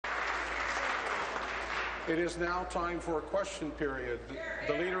It is now time for a question period.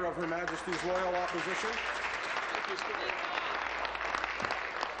 The Leader of Her Majesty's Loyal Opposition.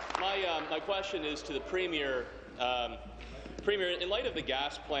 My question is to the Premier. Premier, in light of the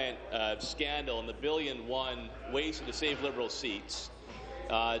gas plant scandal and the $1 billion wasted to save Liberal seats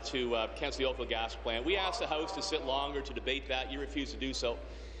to cancel the Oakville gas plant, we asked the House to sit longer to debate that. You refused to do so.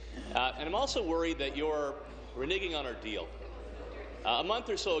 And I'm also worried that you're reneging on our deal. A month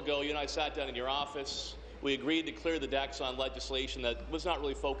or so ago, you and I sat down in your office. We agreed to clear the decks on legislation that was not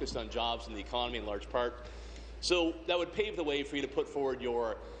really focused on jobs and the economy in large part. So that would pave the way for you to put forward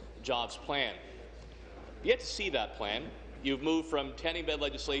your jobs plan. Yet to see that plan. You've moved from tanning bed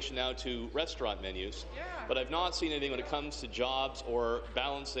legislation now to restaurant menus, but I've not seen anything when it comes to jobs or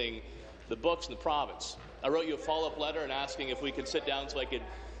balancing the books in the province. I wrote you a follow-up letter and asking if we could sit down so I could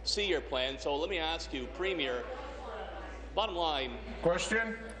see your plan. So let me ask you, Premier, bottom line,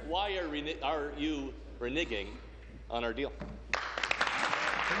 question. Why are you reneging on our deal?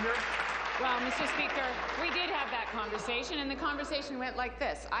 Premier. Well, Mr. Speaker, we did have that conversation, and the conversation went like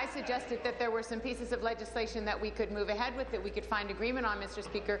this. I suggested that there were some pieces of legislation that we could move ahead with, that we could find agreement on, Mr.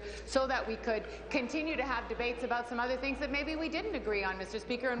 Speaker, so that we could continue to have debates about some other things that maybe we didn't agree on, Mr.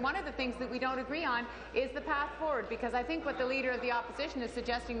 Speaker. And one of the things that we don't agree on is the path forward, because I think what the Leader of the Opposition is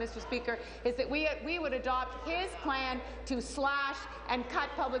suggesting, Mr. Speaker, is that we would adopt his plan to slash and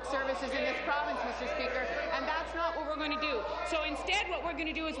cut public services in this province, Mr. Speaker, and that's not what we're going to do. So instead, what we're going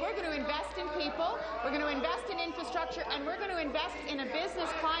to do is we're going to invest in people, we're going to invest in infrastructure, and we're going to invest in a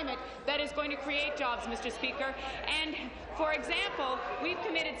business climate that is going to create jobs, Mr. Speaker. And for example, we've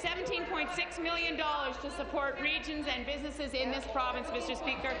committed $17.6 million to support regions and businesses in this province, Mr.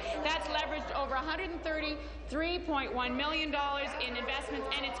 Speaker. That's leveraged over $133.1 million in investments,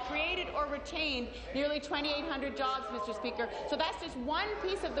 and it's created or retained nearly 2,800 jobs, Mr. Speaker. So that's just one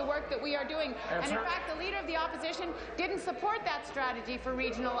piece of the work that we are doing. And in fact, the Leader of the Opposition didn't support that strategy for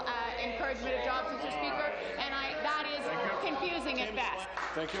regional encouragement of jobs, Mr. Speaker, and that is confusing at best.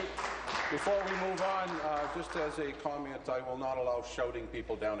 Thank you. Before we move on, just as a comment, I will not allow shouting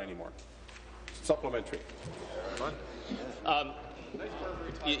people down anymore. Supplementary.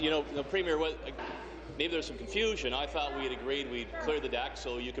 Premier, maybe there's some confusion. I thought we had agreed we'd clear the deck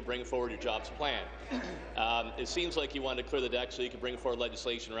so you could bring forward your jobs plan. It seems like you wanted to clear the deck so you could bring forward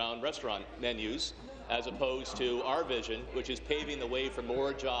legislation around restaurant menus, as opposed to our vision, which is paving the way for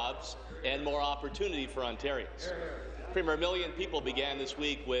more jobs and more opportunity for Ontarians. Premier, 1 million people began this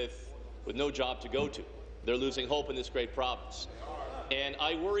week with no job to go to. They're losing hope in this great province. And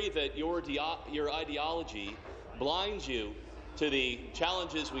I worry that your ideology blinds you to the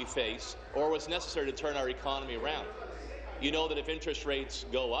challenges we face or what's necessary to turn our economy around. You know that if interest rates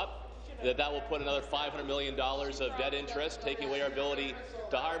go up, that will put another $500 million of debt interest, taking away our ability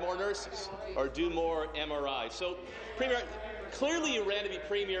to hire more nurses or do more MRIs. So, Premier, clearly you ran to be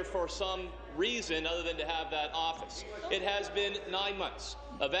Premier for some reason other than to have that office. It has been 9 months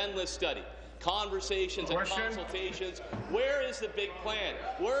of endless study, conversations and consultations. Where is the big plan?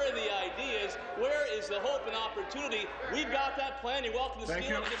 Where are the ideas? Where is the hope and opportunity? We've got that plan. You're welcome to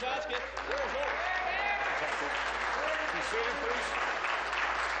steal it. Just ask it. Where's hope? Be seated, please.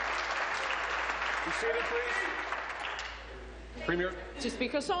 Be seated, please. Premier. Mr.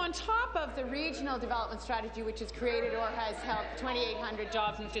 Speaker, so on top of the regional development strategy, which has created or has helped 2,800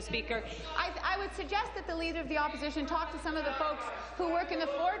 jobs, Mr. Speaker, I would suggest that the Leader of the Opposition talk to some of the folks who work in the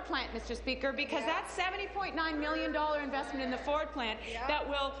Ford plant, Mr. Speaker, because that's $70.9 million investment in the Ford plant that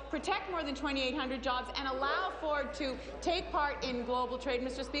will protect more than 2,800 jobs and allow Ford to take part in global trade,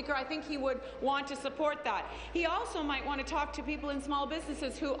 Mr. Speaker. I think he would want to support that. He also might want to talk to people in small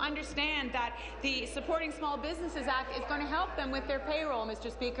businesses who understand that the Supporting Small Businesses Act is going to help them with their payroll, Mr.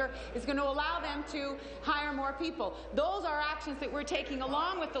 Speaker, is going to allow them to hire more people. Those are actions that we're taking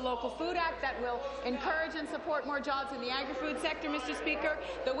along with the Local Food Act that will encourage and support more jobs in the agri-food sector, Mr. Speaker,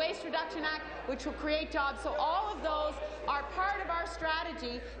 the Waste Reduction Act, which will create jobs. So all of those are part of our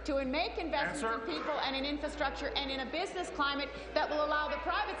strategy to make investments in people and in infrastructure and in a business climate that will allow the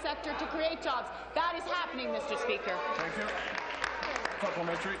private sector to create jobs. That is happening, Mr. Speaker. Thank you.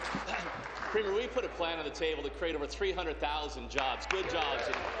 Supplementary. Premier, we put a plan on the table to create over 300,000 jobs, good jobs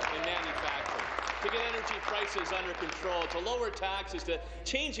in manufacturing, to get energy prices under control, to lower taxes, to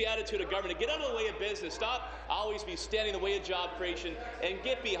change the attitude of government, to get out of the way of business, stop always be standing in the way of job creation, and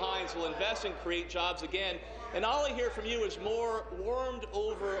get behind so we'll invest and create jobs again. And all I hear from you is more warmed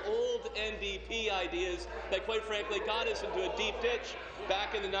over old NDP ideas that, quite frankly, got us into a deep ditch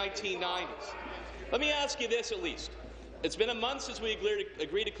back in the 1990s. Let me ask you this at least. It's been a month since we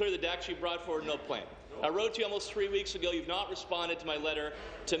agreed to clear the decks. You brought forward no plan. I wrote to you almost 3 weeks ago. You've not responded to my letter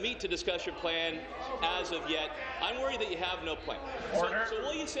to meet to discuss your plan as of yet. I'm worried that you have no plan. So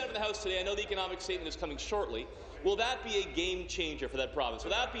will you stand up in the House today? I know the economic statement is coming shortly. Will that be a game changer for that province? Will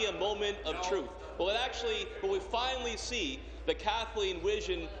that be a moment of truth? Will we finally see the Kathleen Wynne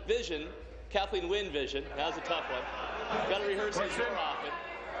vision? That was a tough one. Got to rehearse these more often.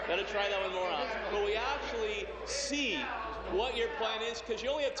 Got to try that one more often. Will we actually see what your plan is? Because you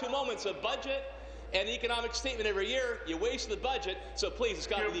only have 2 moments, a budget and the economic statement every year. You waste the budget, so please, it's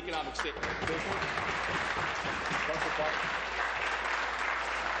got to be the economic statement. Be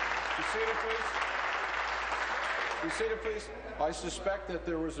seated, please. Be seated, please. I suspect that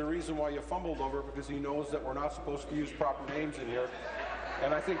there was a reason why you fumbled over it, because he knows that we're not supposed to use proper names in here.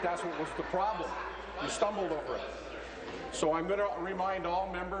 And I think that's what was the problem. You stumbled over it. So I'm going to remind all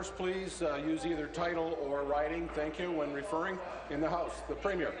members, please use either title or writing, thank you, when referring in the House. The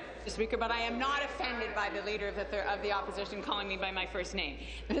Premier. Mr. Speaker, but I am not offended by the Leader of the Opposition calling me by my first name.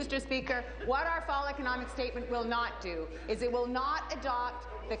 Mr. Speaker, what our fall economic statement will not do is it will not adopt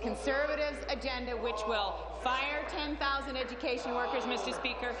the Conservatives' agenda, which will fire 10,000 education workers, Mr.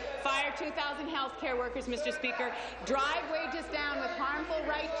 Speaker, fire 2,000 health care workers, Mr. Speaker, drive wages down with harmful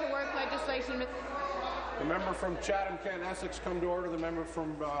right-to-work legislation. The member from Chatham-Kent Essex come to order. The member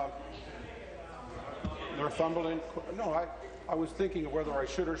from Northumberland. No, I was thinking of whether I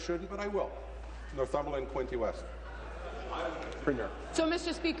should or shouldn't, but I will. Northumberland, Quinte West. Premier. So,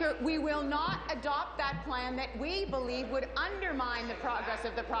 Mr. Speaker, we will not adopt that plan that we believe would undermine the progress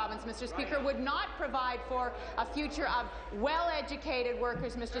of the province, Mr. Speaker, would not provide for a future of well-educated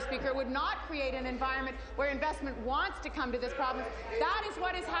workers, Mr. Speaker, would not create an environment where investment wants to come to this province. That is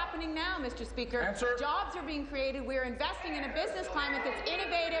what is happening now, Mr. Speaker. Answer. Jobs are being created. We are investing in a business climate that's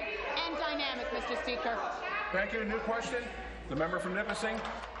innovative and dynamic, Mr. Speaker. Thank you. New question. The member from Nipissing.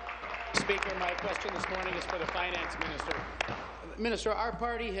 Speaker, my question this morning is for the Finance Minister. Minister, our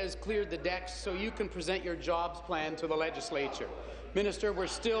party has cleared the decks so you can present your jobs plan to the legislature. Minister, we're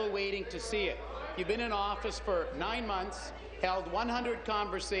still waiting to see it. You've been in office for 9 months, held 100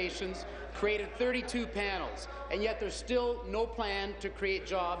 conversations, created 32 panels, and yet there's still no plan to create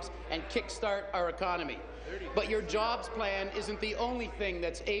jobs and kickstart our economy. But your jobs plan isn't the only thing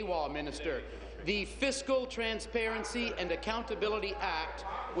that's AWOL, Minister. The Fiscal Transparency and Accountability Act,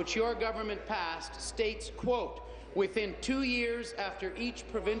 which your government passed, states, quote, within 2 years after each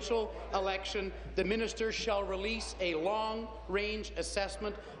provincial election, the minister shall release a long-range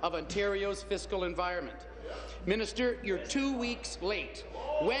assessment of Ontario's fiscal environment. Minister, you're 2 weeks late.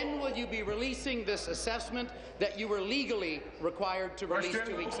 When will you be releasing this assessment that you were legally required to release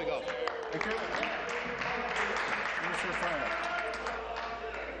 2 weeks ago? Thank you. Minister of Finance.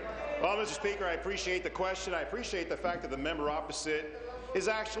 Well, Mr. Speaker, I appreciate the question. I appreciate the fact that the member opposite is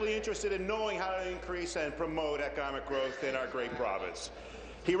actually interested in knowing how to increase and promote economic growth in our great province.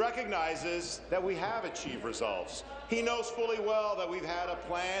 He recognizes that we have achieved results. He knows fully well that we've had a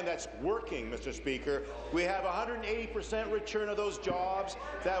plan that's working, Mr. Speaker. We have 180% return of those jobs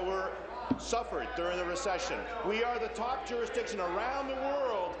that were suffered during the recession. We are the top jurisdiction around the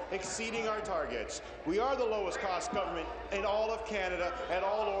world exceeding our targets. We are the lowest cost government in all of Canada at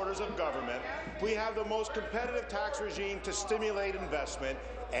all orders of government. We have the most competitive tax regime to stimulate investment,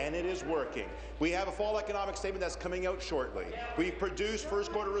 and it is working. We have a fall economic statement that's coming out shortly. We've produced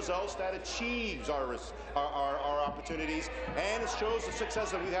first quarter results that achieves our opportunities, and it shows the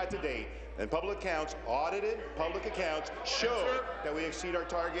success that we've had to date. And public accounts, audited public accounts, show that we exceed our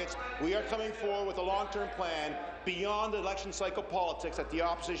targets. We are coming forward with a long-term plan beyond the election cycle politics that the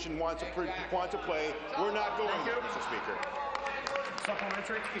opposition wants to play. We're not going there, Mr. Speaker.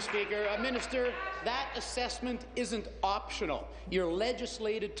 Supplementary. Mr. Speaker, Minister, that assessment isn't optional. You're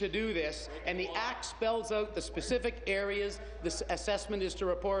legislated to do this, and the Act spells out the specific areas this assessment is to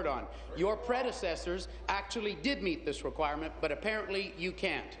report on. Your predecessors actually did meet this requirement, but apparently you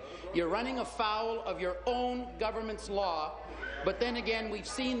can't. You're running afoul of your own government's law, but then again, we've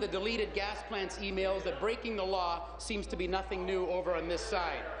seen the deleted gas plants emails that breaking the law seems to be nothing new over on this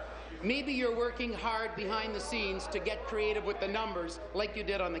side. Maybe you're working hard behind the scenes to get creative with the numbers, like you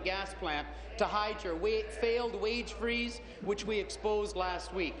did on the gas plant, to hide your failed wage freeze, which we exposed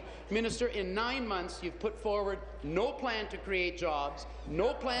last week. Minister, in 9 months, you've put forward no plan to create jobs,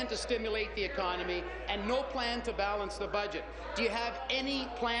 no plan to stimulate the economy, and no plan to balance the budget. Do you have any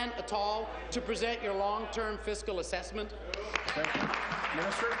plan at all to present your long-term fiscal assessment? Thank you.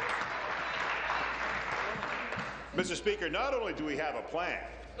 Minister. Mr. Speaker, not only do we have a plan,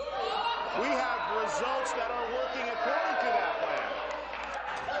 we have results that are working according to that plan.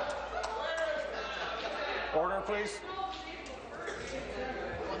 Order, please.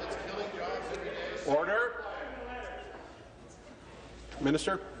 Order.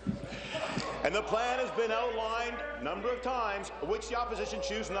 Minister. And the plan has been outlined a number of times, which the opposition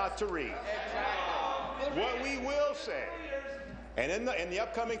choose not to read. What we will say, and in the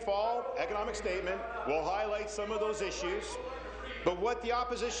upcoming fall economic statement, we'll highlight some of those issues, but what the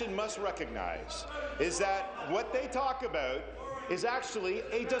opposition must recognize is that what they talk about is actually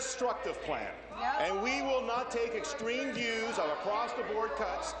a destructive plan. And we will not take extreme views of across-the-board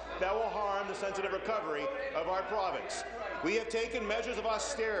cuts that will harm the sensitive recovery of our province. We have taken measures of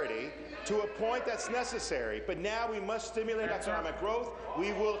austerity to a point that's necessary, but now we must stimulate economic growth.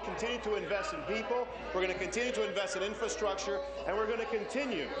 We will continue to invest in people, we're going to continue to invest in infrastructure, and we're going to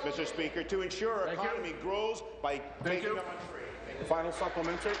continue, Mr. Speaker, to ensure our economy grows by taking on trade. Final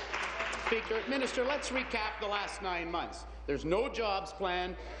supplementary. Speaker, Minister, let's recap the last 9 months. There's no jobs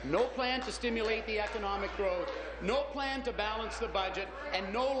plan, no plan to stimulate the economic growth, no plan to balance the budget,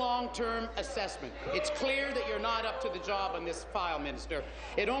 and no long-term assessment. It's clear that you're not up to the job on this file, Minister.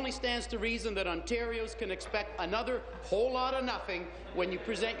 It only stands to reason that Ontarians can expect another whole lot of nothing when you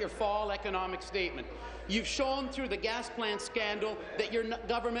present your fall economic statement. You've shown through the gas plant scandal that your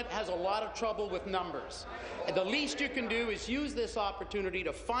government has a lot of trouble with numbers. The least you can do is use this opportunity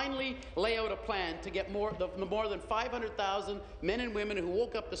to finally lay out a plan to get more than 500,000 men and women who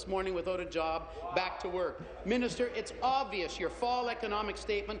woke up this morning without a job back to work. Minister, it's obvious your fall economic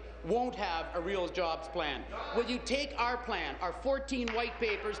statement won't have a real jobs plan. Will you take our plan, our 14 white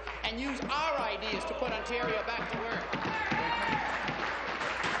papers, and use our ideas to put Ontario back to work?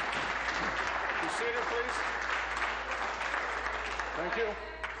 Seated, please. Thank you.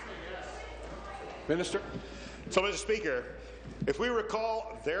 Minister. So, Mr. Speaker, if we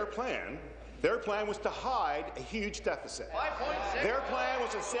recall their plan was to hide a huge deficit. 5.6. Their plan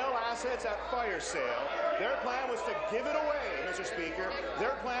was to sell assets at fire sale. Their plan was to give it away, Mr. Speaker.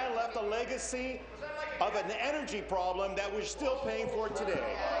 Their plan left a legacy of an energy problem that we're still paying for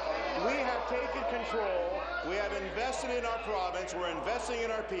today. We have taken control. We have invested in our province. We're investing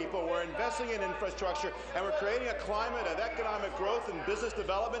in our people. We're investing in infrastructure, and we're creating a climate of economic growth and business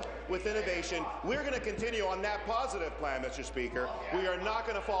development with innovation. We're going to continue on that positive plan, Mr. Speaker. We are not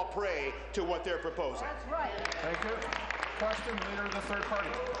going to fall prey to what they're proposing. That's right. Thank you. Question, Leader of the Third Party.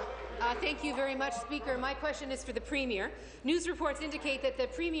 Thank you very much, Speaker. My question is for the Premier. News reports indicate that the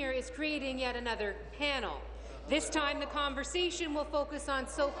Premier is creating yet another panel. This time, the conversation will focus on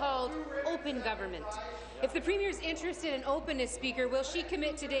so-called open government. If the Premier is interested in openness, Speaker, will she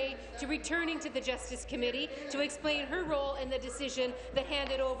commit today to returning to the Justice Committee to explain her role in the decision that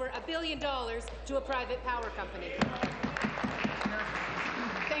handed over $1 billion to a private power company?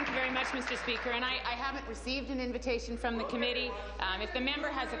 Thank you very much, Mr. Speaker. And I haven't received an invitation from the committee. If the member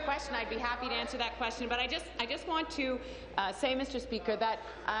has a question, I'd be happy to answer that question. But I just want to say, Mr. Speaker, that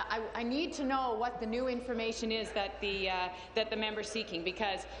I need to know what the new information is that the member's seeking,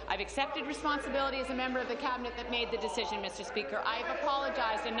 because I've accepted responsibility as a member of the cabinet that made the decision, Mr. Speaker. I've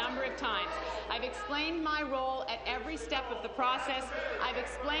apologized a number of times. I've explained my role at every step of the process. I've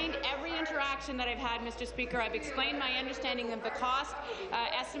explained every interaction that I've had, Mr. Speaker. I've explained my understanding of the cost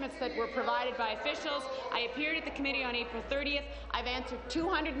estimates that were provided by officials. I appeared at the committee on April 30th. I've answered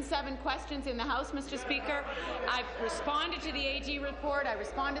 207 questions in the House, Mr. Speaker. I've responded to the AG report. I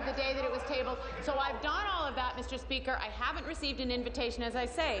responded the day that it was tabled. So I've done all of that, Mr. Speaker. I haven't received an invitation, as I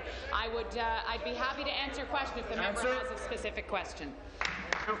say. I'd be happy to answer a question if the member has a specific question.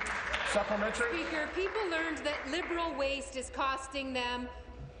 Supplementary. Speaker, people learned that Liberal waste is costing them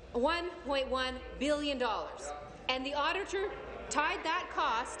 $1.1 billion, and the auditor tied that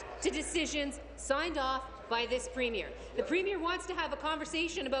cost to decisions signed off by this Premier. The Premier wants to have a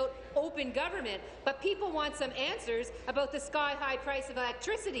conversation about open government, but people want some answers about the sky-high price of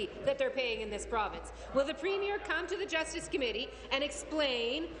electricity that they're paying in this province. Will the Premier come to the Justice Committee and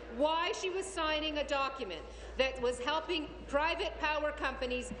explain why she was signing a document that was helping private power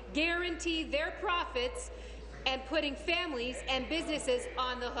companies guarantee their profits and putting families and businesses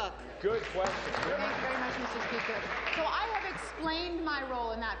on the hook? Good question. Thank you very much, Mr. Speaker. So I have explained my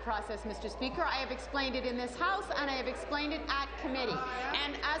role in that process, Mr. Speaker. I have explained it in this House, and I have explained it at committee.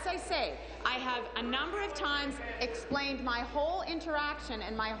 And as I say, I have a number of times explained my whole interaction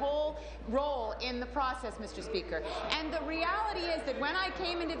and my whole role in the process, Mr. Speaker. And the reality is that when I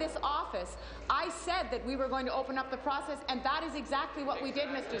came into this office, I said that we were going to open up the process, and that is exactly what we did,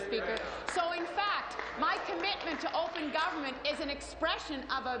 Mr. Speaker. So in fact, my commitment to open government is an expression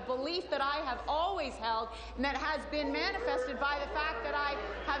of a belief that I have always held and that has been manifested by the fact that I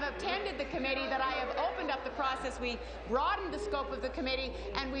have attended the committee, that I have opened up the process. We broadened the scope of the committee,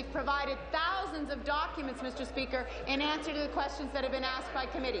 and we've provided thousands of documents, Mr. Speaker, in answer to the questions that have been asked by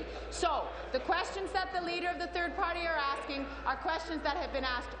committee. So, the questions that the Leader of the Third Party are asking are questions that have been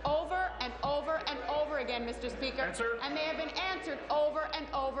asked over and over and over again, Mr. Speaker, and they have been answered over and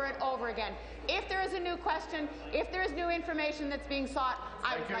over and over again. If there is a new question, if there is new information that's being sought,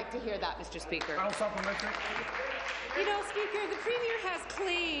 I would like to hear that, Mr. Speaker. You know, Speaker, the Premier has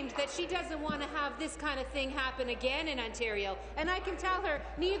claimed that she doesn't want to have this kind of thing happen again in Ontario, and I can tell her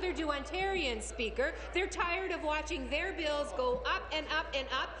neither do Ontarians, Speaker. They're tired of watching their bills go up and up and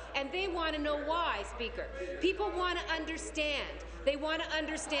up, and they want to know why, Speaker. People want to understand. They want to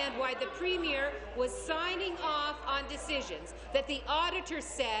understand why the Premier was signing off on decisions that the auditor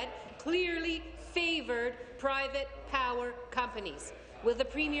said clearly favoured private power companies. Will the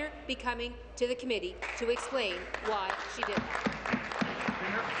Premier be coming to the committee to explain why she did that?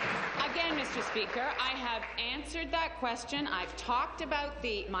 Again, Mr. Speaker, I have answered that question. I've talked about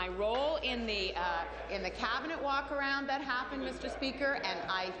my role in the cabinet walk-around that happened, Mr. Speaker, and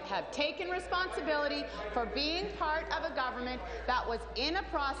I have taken responsibility for being part of a government that was in a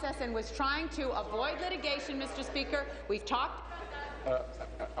process and was trying to avoid litigation, Mr. Speaker. We've talked.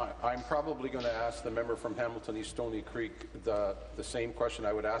 I'm probably going to ask the member from Hamilton East Stony Creek the same question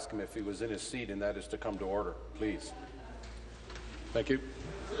I would ask him if he was in his seat, and that is to come to order, please. Thank you.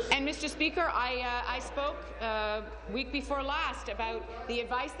 And, Mr. Speaker, I spoke week before last about the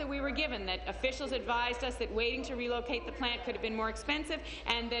advice that we were given, that officials advised us that waiting to relocate the plant could have been more expensive,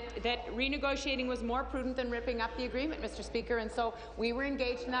 and that renegotiating was more prudent than ripping up the agreement, Mr. Speaker, and so we were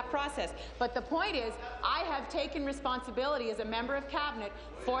engaged in that process. But the point is, I have taken responsibility as a member of Cabinet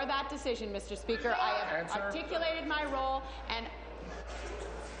for that decision, Mr. Speaker. I have articulated my role, and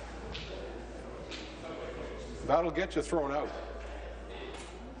that'll get you thrown out.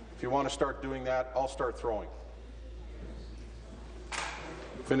 If you want to start doing that, I'll start throwing.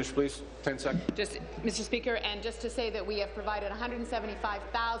 Finish, please. 10 seconds. Just, Mr. Speaker, and just to say that we have provided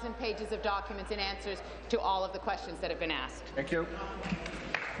 175,000 pages of documents and answers to all of the questions that have been asked. Thank you.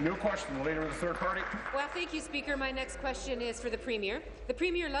 New question, the Leader of the Third Party. Well, thank you, Speaker. My next question is for the Premier. The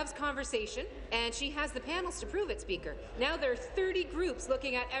Premier loves conversation, and she has the panels to prove it, Speaker. Now there are 30 groups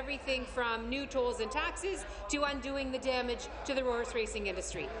looking at everything from new tolls and taxes to undoing the damage to the horse racing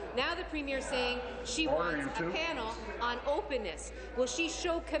industry. Now the Premier is saying she wants a panel on openness. Will she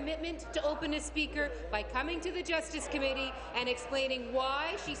show commitment to openness, Speaker, by coming to the Justice Committee and explaining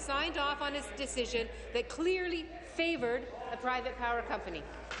why she signed off on a decision that clearly favoured a private power company?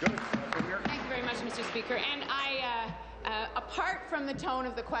 Thank you very much, Mr. Speaker. And apart from the tone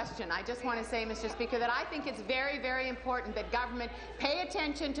of the question, I just want to say, Mr. Speaker, that I think it's very, very important that government pay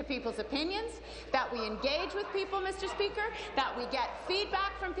attention to people's opinions, that we engage with people, Mr. Speaker, that we get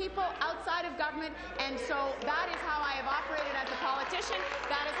feedback from people outside of government, and so that is how I have operated as a politician,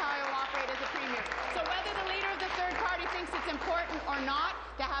 that is how I will operate as a Premier. So whether the Leader of the Third Party thinks it's important or not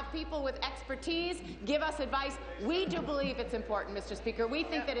to have people with expertise give us advice, we do believe it's important, Mr. Speaker. We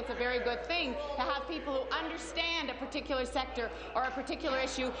think that it's a very good thing to have people who understand a particular sector or a particular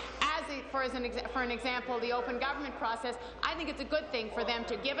issue, for an example, the open government process. I think it's a good thing for them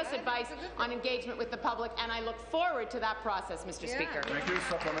to give us advice on engagement with the public, and I look forward to that process, Mr. Speaker. Thank you.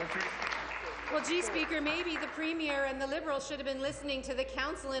 Supplementary. Well, gee, Speaker, maybe the Premier and the Liberals should have been listening to the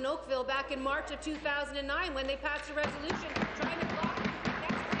Council in Oakville back in March of 2009 when they passed a resolution trying to block the next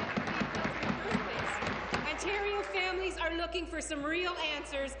plan for being built in the first place. Ontario families are looking for some real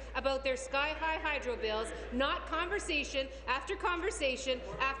answers about their sky-high hydro bills, not conversation after conversation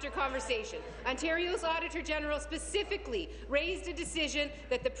after conversation. Ontario's Auditor General specifically raised a decision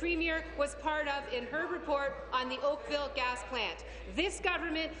that the Premier was part of in her report on the Oakville gas plant. This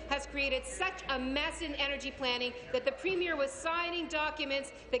government has created such a mess in energy planning that the Premier was signing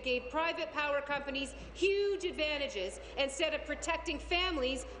documents that gave private power companies huge advantages instead of protecting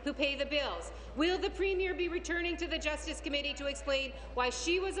families who pay the bills. Will the Premier be returning to the Justice Committee to explain why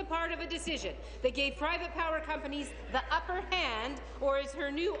she was a part of a decision that gave private power companies the upper hand, or is her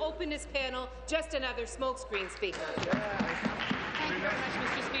new openness panel just another smokescreen, Speaker? Thank you very much,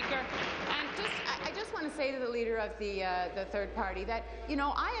 Mr. Speaker. And I just want to say to the Leader of the Third Party that, you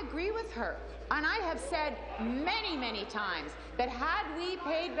know, I agree with her. And I have said many, many times that had we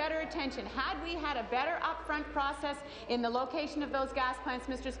paid better attention, had we had a better upfront process in the location of those gas plants,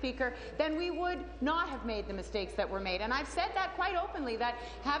 Mr. Speaker, then we would not have made the mistakes that were made. And I've said that quite openly, that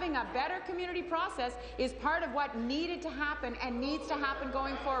having a better community process is part of what needed to happen and needs to happen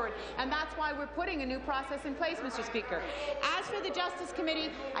going forward. And that's why we're putting a new process in place, Mr. Speaker. As for the Justice Committee,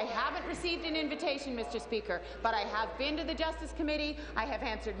 I haven't received an invitation, Mr. Speaker, but I have been to the Justice Committee. I have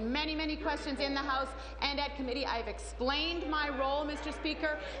answered many, many questions in the House and at committee. I have explained my role, Mr.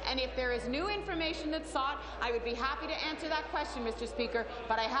 Speaker, and if there is new information that's sought, I would be happy to answer that question, Mr. Speaker,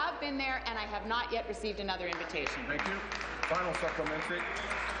 but I have been there and I have not yet received another invitation. Thank you. Final supplementary.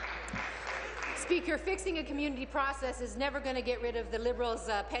 Speaker, fixing a community process is never going to get rid of the Liberals'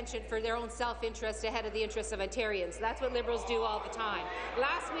 penchant for their own self-interest ahead of the interests of Ontarians. That's what Liberals do all the time.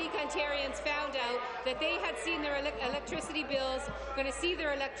 Last week, Ontarians found out that they had seen their electricity bills,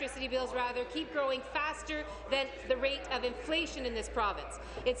 keep growing faster than the rate of inflation in this province.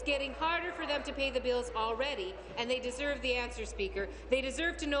 It's getting harder for them to pay the bills already, and they deserve the answer, Speaker. They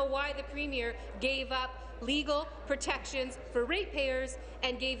deserve to know why the Premier gave up legal protections for ratepayers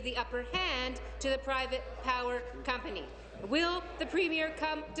and gave the upper hand to the private power company. Will the Premier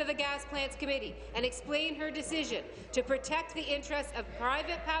come to the Gas Plants Committee and explain her decision to protect the interests of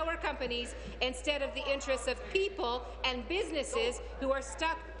private power companies instead of the interests of people and businesses who are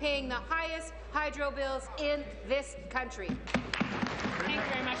stuck paying the highest hydro bills in this country? Thank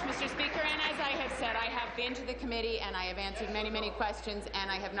you very much, Mr. Speaker. And as I have said, I have been to the committee and I have answered many, many questions, and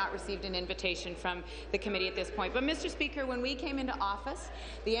I have not received an invitation from the committee at this point. But, Mr. Speaker, when we came into office,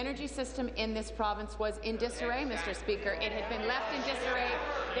 the energy system in this province was in disarray, Mr. Speaker. It had been left in disarray.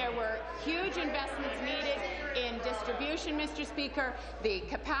 There were huge investments needed in distribution, Mr. Speaker. The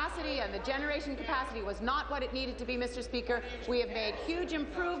capacity and the generation capacity was not what it needed to be, Mr. Speaker. We have made huge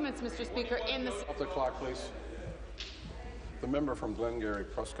improvements, Mr. Speaker, in the... Off the clock, please. The member from Glengarry,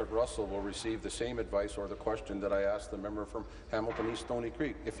 Prescott Russell, will receive the same advice or the question that I asked the member from Hamilton East Stony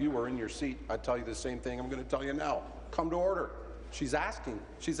Creek. If you were in your seat, I'd tell you the same thing I'm going to tell you now. Come to order. She's asking.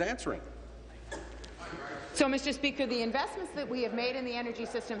 She's answering. So, Mr. Speaker, the investments that we have made in the energy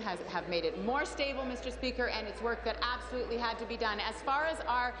system have made it more stable, Mr. Speaker, and it's work that absolutely had to be done. As far as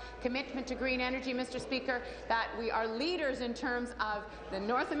our commitment to green energy, Mr. Speaker, that we are leaders in terms of the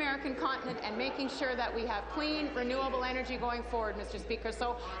North American continent and making sure that we have clean, renewable energy going forward, Mr. Speaker.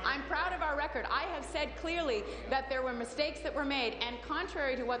 So I'm proud of our record. I have said clearly that there were mistakes that were made, and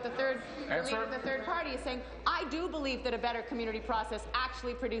contrary to what the leader of the third party is saying, I do believe that a better community process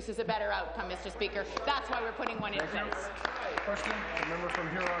actually produces a better outcome, Mr. Speaker. That's why we're putting one in place. Question, the member from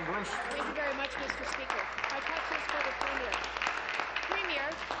Huron-Bruce. Thank you very much, Mr. Speaker. My question is for the Premier. Premier,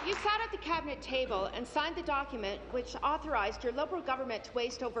 you sat at the Cabinet table and signed the document which authorized your Liberal government to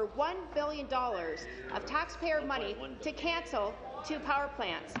waste over $1 billion of taxpayer money to cancel 2 power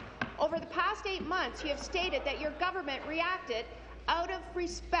plants. Over the past 8 months, you have stated that your government reacted out of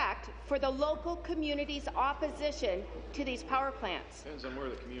respect for the local community's opposition to these power plants. Depends on where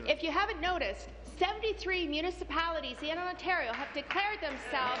the community. If you haven't noticed, 73 municipalities in Ontario have declared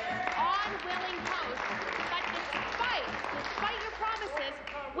themselves unwilling hosts, but despite your promises,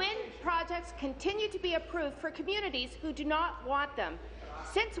 wind projects continue to be approved for communities who do not want them.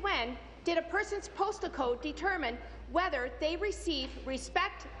 Since when did a person's postal code determine whether they receive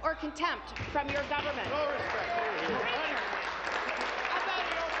respect or contempt from your government? No respect.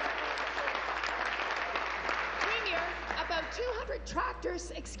 About 200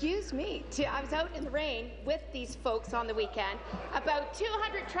 tractors, I was out in the rain with these folks on the weekend. About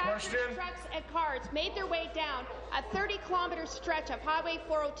 200 tractors, trucks, and cars made their way down a 30-kilometer stretch of Highway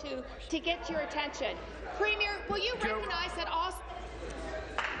 402 to get your attention. Premier, will you recognize that all...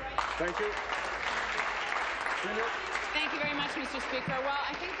 Thank you. Premier. Thank you very much, Mr. Speaker. Well,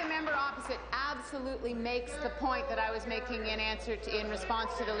 I think the member opposite absolutely makes the point that I was making in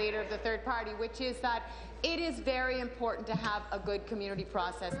response to the leader of the third party, which is that it is very important to have a good community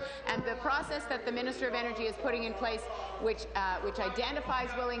process, and the process that the Minister of Energy is putting in place, which identifies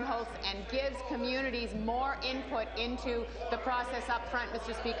willing hosts and gives communities more input into the process up front,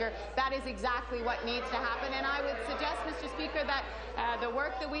 Mr. Speaker, that is exactly what needs to happen. And I would suggest, Mr. Speaker, that the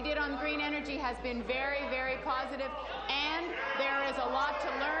work that we did on green energy has been very, very positive, and there is a lot to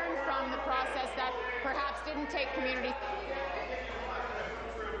learn from the process that perhaps didn't take community.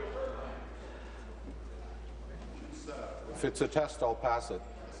 If it's a test, I'll pass it.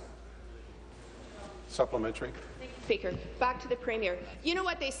 Supplementary. Speaker, back to the Premier. You know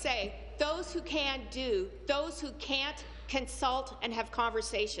what they say, those who can't do, those who can't consult and have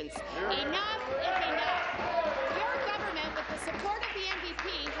conversations. Enough is enough. Your government, with the support of the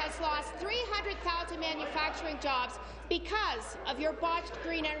NDP, has lost 300,000 manufacturing jobs because of your botched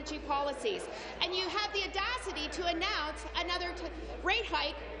green energy policies. And you have the audacity to announce another rate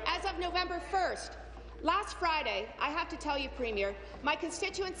hike as of November 1st. Last Friday, I have to tell you, Premier, my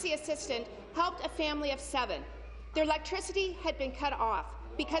constituency assistant helped a family of 7. Their electricity had been cut off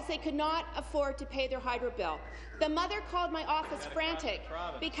because they could not afford to pay their hydro bill. The mother called my office frantic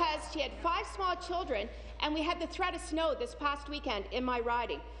because she had 5 small children, and we had the threat of snow this past weekend in my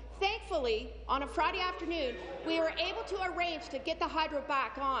riding. Thankfully, on a Friday afternoon, we were able to arrange to get the hydro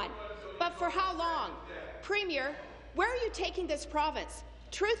back on. But for how long? Premier, where are you taking this province?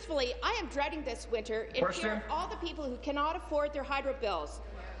 Truthfully, I am dreading this winter in fear of all the people who cannot afford their hydro bills.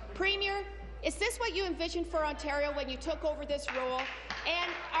 Premier, is this what you envisioned for Ontario when you took over this role?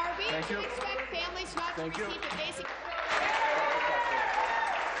 And are we to expect families not to receive the basic...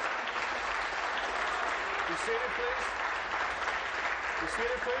 Be seated, please. Be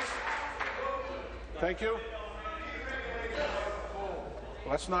seated, please. Thank you.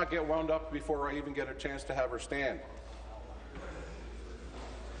 Let's not get wound up before I even get a chance to have her stand.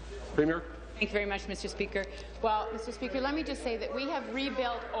 Premier? Thank you very much, Mr. Speaker. Well, Mr. Speaker, let me just say that we have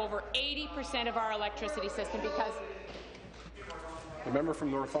rebuilt over 80% of our electricity system because... The member from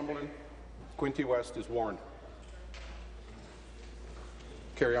Northumberland, Quinte West, is warned.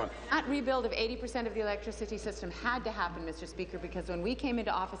 Carry on. That rebuild of 80% of the electricity system had to happen, Mr. Speaker, because when we came into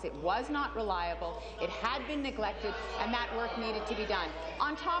office, it was not reliable, it had been neglected, and that work needed to be done.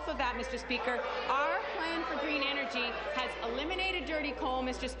 On top of that, Mr. Speaker, our plan for green energy has eliminated dirty coal,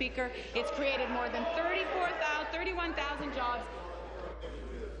 Mr. Speaker. It's created more than 31,000 jobs.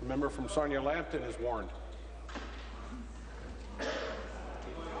 The member from Sarnia Lambton is warned.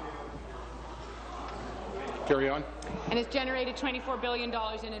 Carry on. And it's generated $24 billion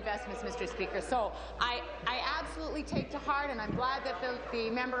in investments, Mr. Speaker. So I absolutely take to heart, and I'm glad that the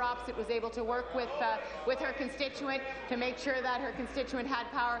member opposite was able to work with her constituent to make sure that her constituent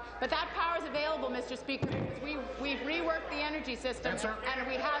had power. But that power is available, Mr. Speaker, because we've reworked the energy system, and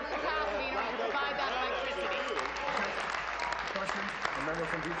we have capacity in order to provide that electricity. Question. The member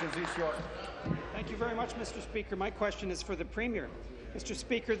from Beaches East York. Thank you very much, Mr. Speaker. My question is for the Premier. Mr.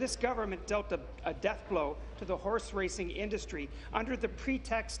 Speaker, this government dealt a death blow to the horse racing industry under the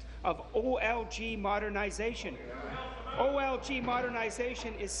pretext of OLG modernization. OLG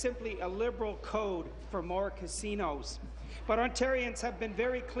modernization is simply a Liberal code for more casinos. But Ontarians have been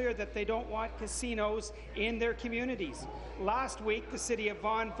very clear that they don't want casinos in their communities. Last week, the City of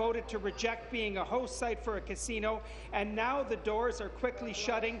Vaughan voted to reject being a host site for a casino, and now the doors are quickly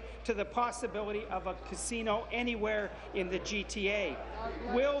shutting to the possibility of a casino anywhere in the GTA.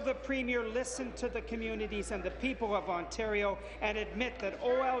 Will the Premier listen to the communities and the people of Ontario and admit that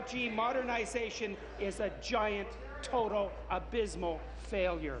OLG modernization is a giant, total, abysmal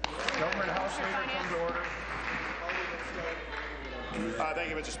failure? Government House Leader, come to order. Thank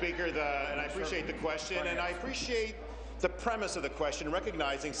you, Mr. Speaker, and I appreciate the question, and I appreciate the premise of the question,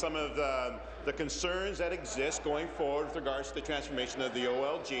 recognizing some of the concerns that exist going forward with regards to the transformation of the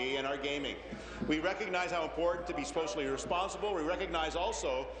OLG and our gaming. We recognize how important to be socially responsible. We recognize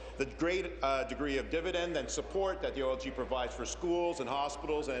also the great degree of dividend and support that the OLG provides for schools and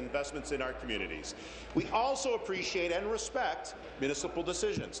hospitals and investments in our communities. We also appreciate and respect municipal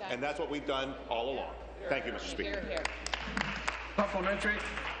decisions, and that's what we've done all along. Thank you, Mr. Speaker. Supplementary.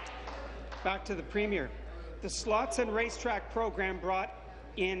 Back to the Premier. The Slots and Racetrack program brought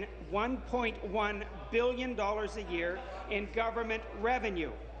in $1.1 billion a year in government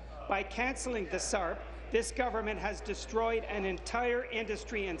revenue. By cancelling the SARP, this government has destroyed an entire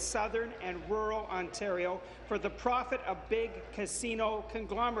industry in southern and rural Ontario for the profit of big casino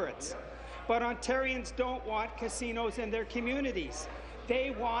conglomerates. But Ontarians don't want casinos in their communities.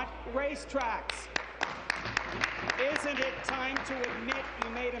 They want racetracks. Isn't it time to admit you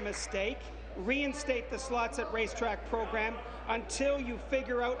made a mistake? Reinstate the Slots at Racetrack program until you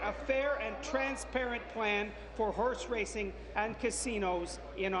figure out a fair and transparent plan for horse racing and casinos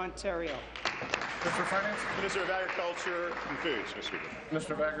in Ontario. Mr. Finance. Minister of Agriculture and Foods, Mr. Speaker.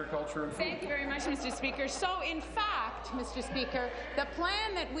 Minister of Agriculture and Foods. Thank you very much, Mr. Speaker. So, in fact, Mr. Speaker, the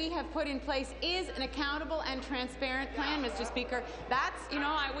plan that we have put in place is an accountable and transparent plan, Mr. Speaker. That's,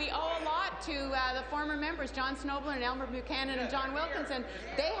 we owe a lot to the former members, John Snobler and Elmer Buchanan and John Wilkinson.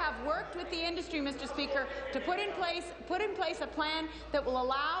 They have worked with the industry, Mr. Speaker, to put in place a plan that will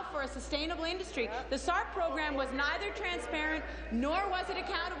allow for a sustainable industry. The SARP program was neither transparent nor was it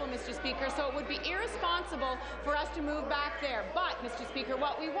accountable, Mr. Speaker, so it would be irresponsible for us to move back there. But, Mr. Speaker,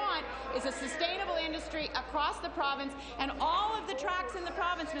 what we want is a sustainable industry across the province, and all of the tracks in the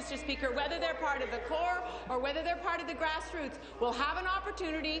province, Mr. Speaker, whether they're part of the core or whether they're part of the grassroots, will have an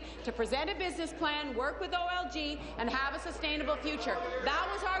opportunity to present a business plan, work with OLG, and have a sustainable future. That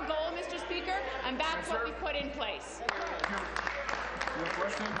was our goal, Mr. Speaker, and that's what we put in place. Your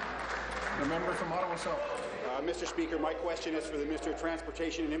question? The member from Ottawa South. Mr. Speaker, my question is for the Minister of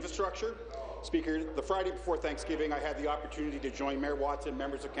Transportation and Infrastructure. Speaker, the Friday before Thanksgiving, I had the opportunity to join Mayor Watson,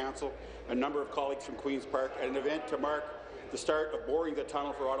 members of Council, and a number of colleagues from Queen's Park at an event to mark the start of boring the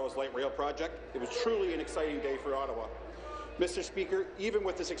tunnel for Ottawa's light rail project. It was truly an exciting day for Ottawa. Mr. Speaker, even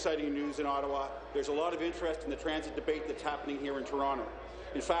with this exciting news in Ottawa, there's a lot of interest in the transit debate that's happening here in Toronto.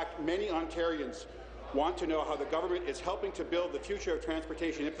 In fact, many Ontarians want to know how the government is helping to build the future of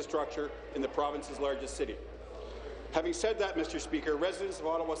transportation infrastructure in the province's largest city. Having said that, Mr. Speaker, residents of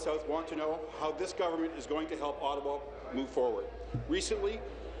Ottawa South want to know how this government is going to help Ottawa move forward. Recently,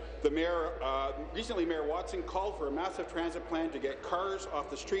 Mayor Watson called for a massive transit plan to get cars off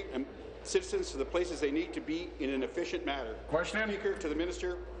the street and citizens to the places they need to be in an efficient manner. Question. Speaker, to the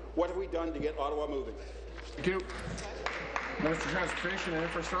Minister, what have we done to get Ottawa moving? Thank you. Minister of Transportation and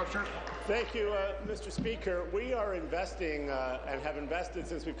Infrastructure. Thank you, Mr. Speaker. We are investing and have invested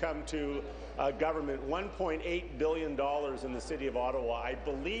since we've come to government $1.8 billion in the City of Ottawa. I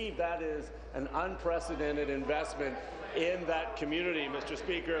believe that is an unprecedented investment in that community, Mr.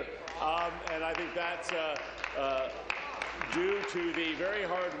 Speaker, and I think that's due to the very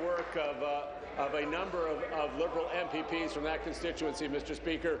hard work of a number of Liberal MPPs from that constituency, Mr.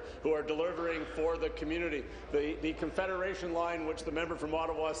 Speaker, who are delivering for the community. The Confederation line, which the member from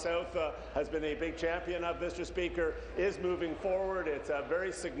Ottawa South has been a big champion of, Mr. Speaker, is moving forward. It's a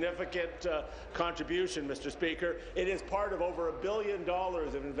very significant contribution, Mr. Speaker. It is part of over $1 billion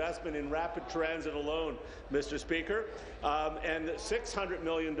of investment in rapid transit alone, Mr. Speaker, and $600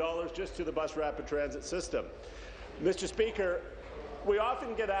 million just to the bus rapid transit system. Mr. Speaker, we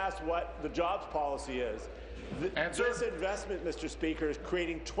often get asked what the jobs policy is. This investment, Mr. Speaker, is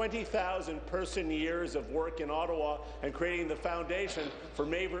creating 20,000 person-years of work in Ottawa and creating the foundation for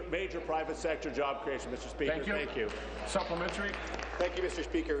major private sector job creation, Mr. Speaker. Thank you. Supplementary. Thank you, Mr.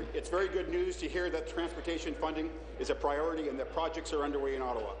 Speaker. It's very good news to hear that transportation funding is a priority and that projects are underway in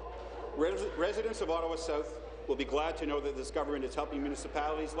Ottawa. Residents of Ottawa South will be glad to know that this government is helping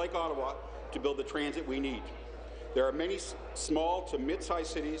municipalities like Ottawa to build the transit we need. There are many small to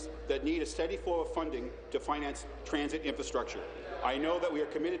mid-sized cities that need a steady flow of funding to finance transit infrastructure. I know that we are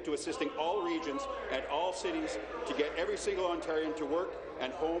committed to assisting all regions and all cities to get every single Ontarian to work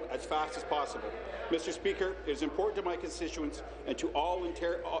and home as fast as possible. Mr. Speaker, it is important to my constituents and to all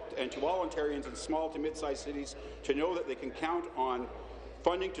Ontarians in small to mid-sized cities to know that they can count on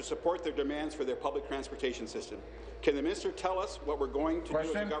funding to support their demands for their public transportation system. Can the minister tell us what we're going to do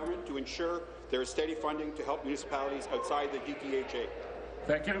as a government to ensure there is steady funding to help municipalities outside the DTHA?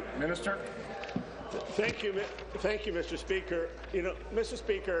 Thank you. Minister. Thank you, Mr. Speaker. You know, Mr.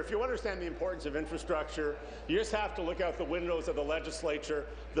 Speaker, if you understand the importance of infrastructure, you just have to look out the windows of the legislature.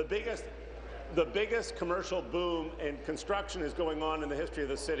 The biggest commercial boom in construction is going on in the history of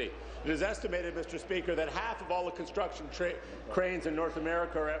the city. It is estimated, Mr. Speaker, that half of all the construction cranes in North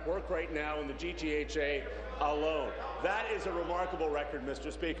America are at work right now in the GTHA alone. That is a remarkable record,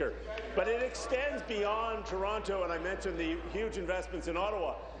 Mr. Speaker. But it extends beyond Toronto, and I mentioned the huge investments in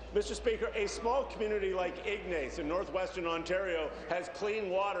Ottawa. Mr. Speaker, a small community like Ignace in northwestern Ontario has clean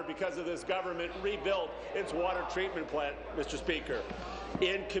water because of this government rebuilt its water treatment plant, Mr. Speaker.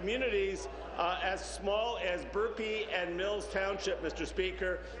 In communities as small as Burpee and Mills Township, Mr.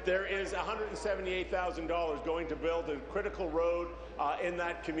 Speaker, there is $178,000 going to build a critical road in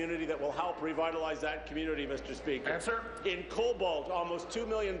that community that will help revitalize that community, Mr. Speaker. Answer. In Cobalt, almost $2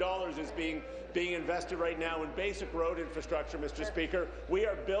 million is being invested right now in basic road infrastructure, Mr. Speaker. We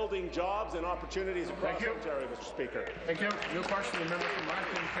are building jobs and opportunities across Ontario, Mr. Speaker. Thank you. New question, the member from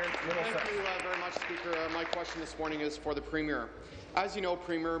Moncton, Middlesex. Thank you very much, Speaker. My question this morning is for the Premier. As you know,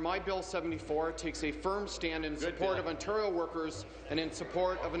 Premier, my Bill 74 takes a firm stand in support of Ontario workers and in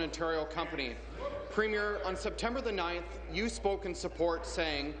support of an Ontario company. Premier, on September the 9th, you spoke in support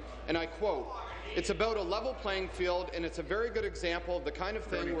saying, and I quote, "It's about a level playing field, and it's a very good example of the kind of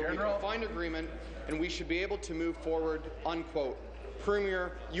thing where we can find agreement and we should be able to move forward," unquote.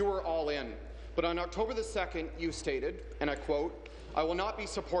 Premier, you were all in. But on October the 2nd, you stated, and I quote, "I will not be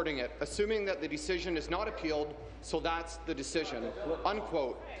supporting it, assuming that the decision is not appealed, so that's the decision,"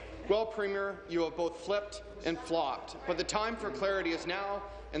 unquote. Well, Premier, you have both flipped and flopped, but the time for clarity is now,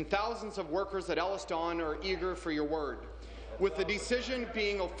 and thousands of workers at Ellis Don are eager for your word. With the decision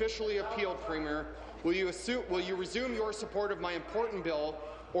being officially appealed, Premier, will you resume your support of my important bill,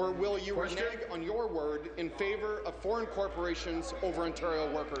 or will you renege on your word in favour of foreign corporations over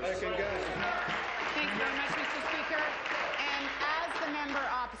Ontario workers? Thank you very much, Mr. Speaker. And as the member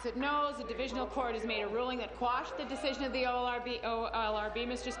opposite knows, the Divisional Court has made a ruling that quashed the decision of the OLRB,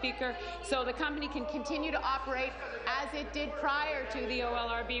 Mr. Speaker, so the company can continue to operate as it did prior to the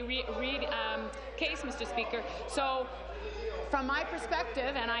OLRB case, Mr. Speaker. So from my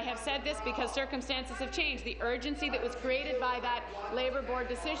perspective, and I have said this because circumstances have changed, the urgency that was created by that Labour Board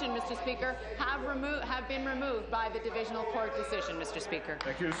decision, Mr. Speaker, have been removed by the Divisional Court decision, Mr. Speaker.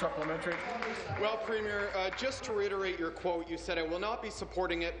 Thank you. Supplementary. Well, Premier, just to reiterate your quote, you said, "I will not be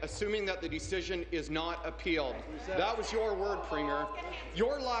supporting it, assuming that the decision is not appealed." That was your word, Premier.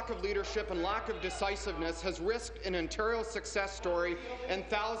 Your lack of leadership and lack of decisiveness has risked an Ontario success story and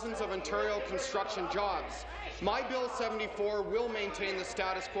thousands of Ontario construction jobs. My Bill 74 will maintain the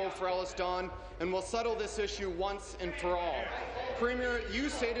status quo for Ellis Don and will settle this issue once and for all. Premier, you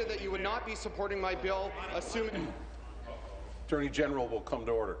stated that you would not be supporting my bill, assuming... Attorney General will come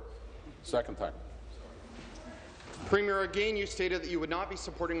to order. Second time. Premier, again, you stated that you would not be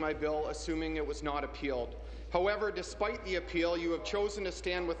supporting my bill, assuming it was not appealed. However, despite the appeal, you have chosen to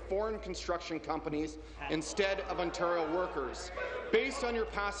stand with foreign construction companies instead of Ontario workers. Based on your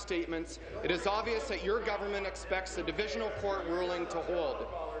past statements, it is obvious that your government expects the Divisional Court ruling to hold.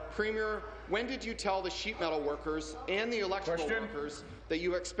 Premier, when did you tell the sheet metal workers and the electrical workers that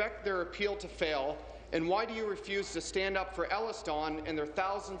you expect their appeal to fail, and why do you refuse to stand up for Ellis Don and their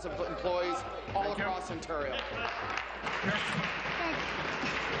thousands of employees all across Ontario?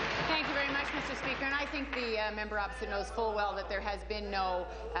 Thank you very much, Mr. Speaker. And I think the member opposite knows full well that there has been no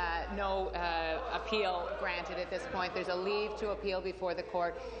appeal granted at this point. There's a leave to appeal before the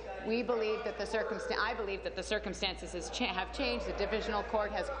court. We believe that I believe that the circumstances have changed. The Divisional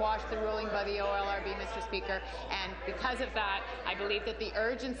Court has quashed the ruling by the OLRB, Mr. Speaker, and because of that, I believe that the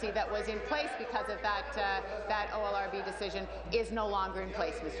urgency that was in place because of that OLRB decision is no longer in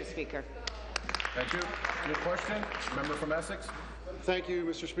place, Mr. Speaker. Thank you. Your question, member from Essex. Thank you,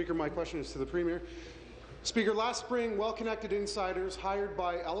 Mr. Speaker. My question is to the Premier. Speaker, last spring, well-connected insiders hired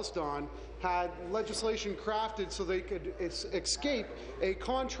by Ellis Don had legislation crafted so they could escape a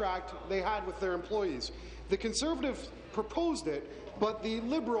contract they had with their employees. The Conservatives proposed it, but the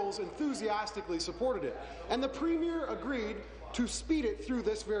Liberals enthusiastically supported it, and the Premier agreed to speed it through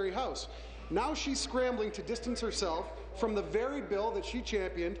this very House. Now she's scrambling to distance herself from the very bill that she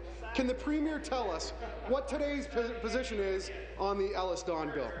championed. Can the Premier tell us what today's position is on the Ellis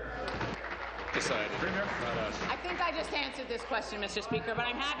Don bill? Decided. I think I just answered this question, Mr. Speaker, but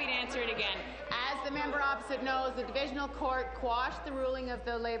I'm happy to answer it again. As the member opposite knows, the Divisional Court quashed the ruling of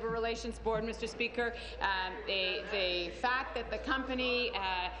the Labour Relations Board, Mr. Speaker. The fact that the company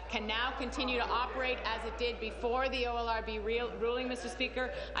can now continue to operate as it did before the OLRB ruling, Mr. Speaker,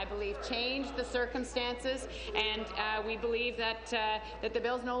 I believe changed the circumstances, and we believe that that the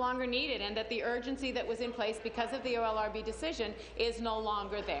bill is no longer needed and that the urgency that was in place because of the OLRB decision is no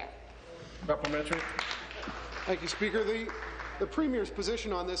longer there. Supplementary. Thank you, Speaker. The Premier's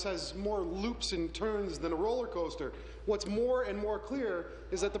position on this has more loops and turns than a roller coaster. What's more and more clear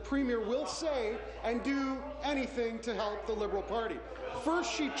is that the Premier will say and do anything to help the Liberal Party.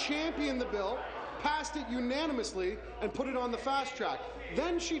 First, she championed the bill, passed it unanimously, and put it on the fast track.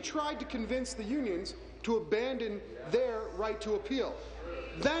 Then she tried to convince the unions to abandon their right to appeal.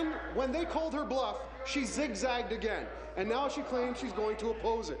 Then, when they called her bluff, she zigzagged again, and now she claims she's going to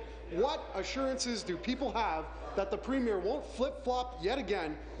oppose it. What assurances do people have that the Premier won't flip-flop yet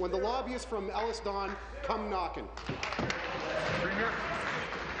again when the lobbyists from Ellis Don come knocking? Premier.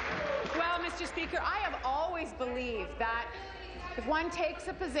 Well, Mr. Speaker, I have always believed that if one takes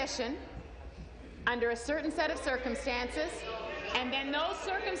a position under a certain set of circumstances, and then those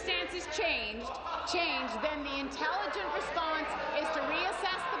circumstances change, then the intelligent response is to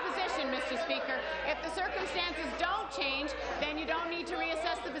reassess the position, Mr. Speaker. If the circumstances don't change, then you don't need to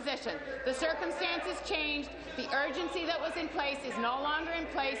reassess the position. The circumstances changed. The urgency that was in place is no longer in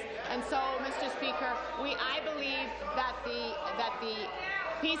place, and so, Mr. Speaker, I believe that the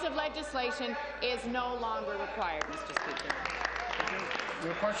piece of legislation is no longer required, Mr. Speaker.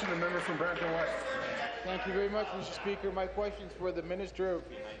 Your question, the member from Brampton West. Thank you very much, Mr. Speaker. My question is for the Minister of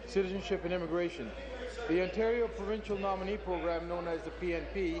Citizenship and Immigration. The Ontario Provincial Nominee Program, known as the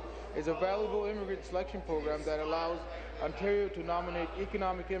PNP, is a valuable immigrant selection program that allows Ontario to nominate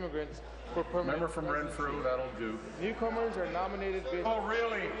economic immigrants for permanent Member from Renfrew, that'll do. Newcomers are nominated based Oh,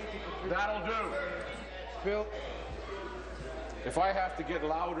 really? That'll do. Bill. If I have to get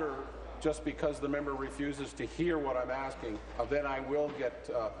louder just because the member refuses to hear what I'm asking, then I will get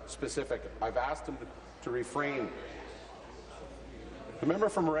specific. I've asked him to refrain. The member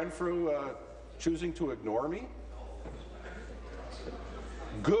from Renfrew choosing to ignore me?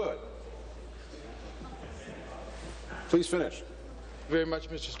 Good. Please finish. Very much,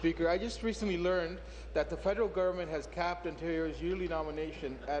 Mr. Speaker. I just recently learned that the federal government has capped Ontario's yearly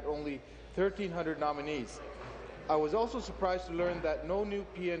nomination at only 1,300 nominees. I was also surprised to learn that no new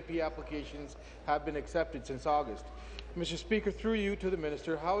PNP applications have been accepted since August. Mr. Speaker, through you to the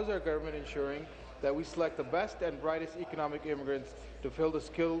Minister, how is our government ensuring that we select the best and brightest economic immigrants to fill the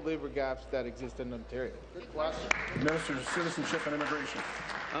skilled labour gaps that exist in Ontario? Good question. Minister of Citizenship and Immigration.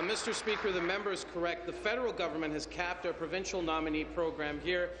 Mr. Speaker, the member is correct. The federal government has capped our provincial nominee program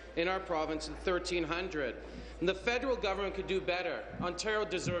here in our province at 1,300. And the federal government could do better. Ontario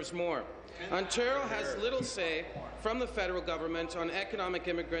deserves more. Ontario has little say from the federal government on economic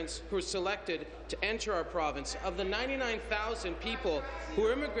immigrants who are selected to enter our province. Of the 99,000 people who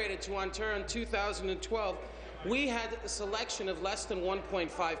immigrated to Ontario in 2012, we had a selection of less than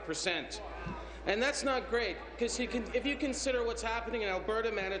 1.5%. And that's not great, because if you consider what's happening in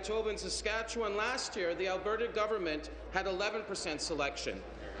Alberta, Manitoba, and Saskatchewan last year, the Alberta government had 11% selection.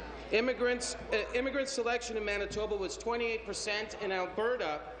 Immigrant selection in Manitoba was 28%.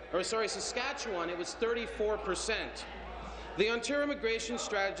 In Saskatchewan, it was 34%. The Ontario immigration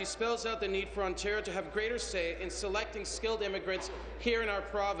strategy spells out the need for Ontario to have greater say in selecting skilled immigrants here in our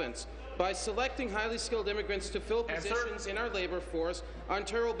province. By selecting highly skilled immigrants to fill positions in our labour force,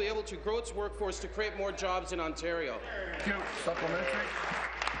 Ontario will be able to grow its workforce to create more jobs in Ontario. Thank you. Supplementary.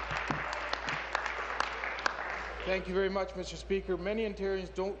 Thank you very much, Mr. Speaker. Many Ontarians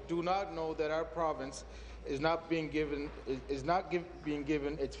do not know that our province is not being given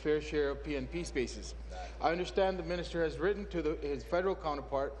its fair share of PNP spaces. I understand the minister has written to his federal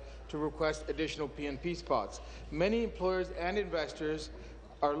counterpart to request additional PNP spots. Many employers and investors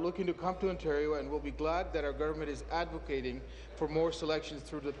are looking to come to Ontario and will be glad that our government is advocating for more selections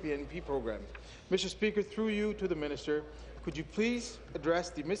through the PNP program. Mr. Speaker, through you to the minister, could you please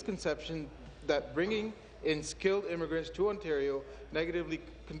address the misconception that bringing in skilled immigrants to Ontario negatively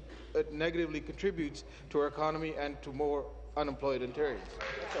contributes to our economy and to more unemployed Ontarians?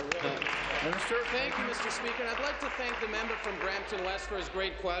 Minister. Thank you, Mr. Speaker. And I'd like to thank the member from Brampton West for his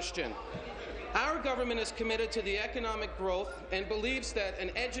great question. Our government is committed to the economic growth and believes that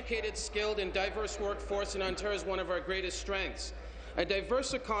an educated, skilled and diverse workforce in Ontario is one of our greatest strengths. A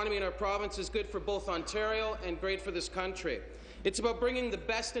diverse economy in our province is good for both Ontario and great for this country. It's about bringing the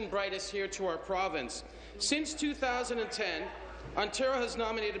best and brightest here to our province. Since 2010, Ontario has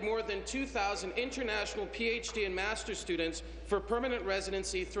nominated more than 2,000 international PhD and master's students for permanent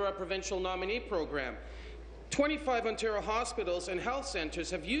residency through our provincial nominee program. 25 Ontario hospitals and health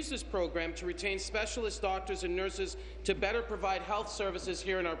centres have used this program to retain specialist doctors and nurses to better provide health services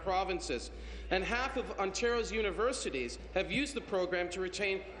here in our provinces. And half of Ontario's universities have used the program to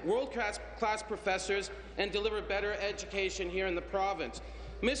retain world-class professors and deliver better education here in the province.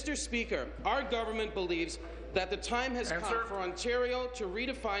 Mr. Speaker, our government believes that the time has come for Ontario to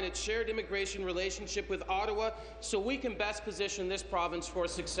redefine its shared immigration relationship with Ottawa so we can best position this province for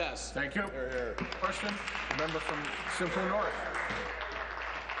success. Thank you. Question, the member from Simcoe North.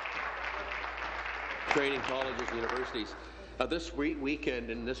 Training colleges and universities. This weekend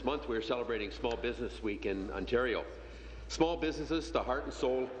and this month we're celebrating Small Business Week in Ontario. Small businesses, the heart and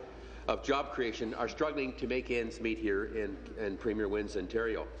soul of job creation, are struggling to make ends meet here in Premier Wynne's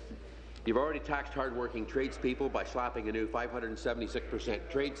Ontario. You've already taxed hard-working tradespeople by slapping a new 576%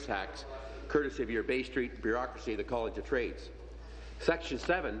 trades tax, courtesy of your Bay Street bureaucracy, the College of Trades. Section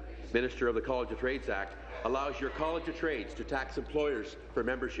 7, Minister of the College of Trades Act, allows your College of Trades to tax employers for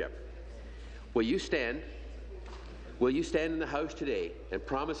membership. Will you stand in the House today and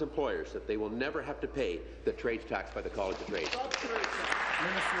promise employers that they will never have to pay the trades tax by the College of Trades?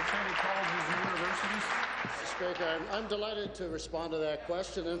 Minister of Training Colleges and Universities. Mr. Speaker, I'm delighted to respond to that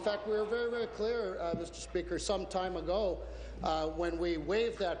question. In fact, we were very, very clear, Mr. Speaker, some time ago when we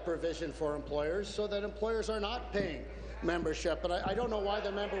waived that provision for employers so that employers are not paying membership. But I don't know why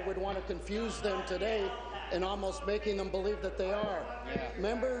the member would want to confuse them today and almost making them believe that they are.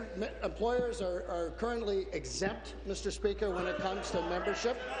 Employers are currently exempt, Mr. Speaker, when it comes to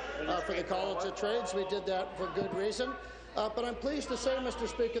membership for the College of Trades. We did that for good reason. But I'm pleased to say, Mr.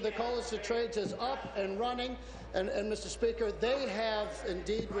 Speaker, the College of Trades is up and running, and Mr. Speaker, they have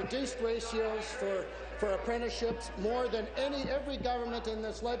indeed reduced ratios for apprenticeships more than every government in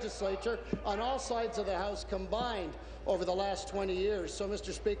this legislature on all sides of the House combined over the last 20 years. So,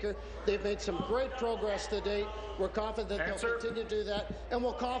 Mr. Speaker, they've made some great progress to date. We're confident they'll continue to do that, and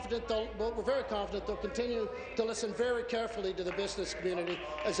we're very confident they'll continue to listen very carefully to the business community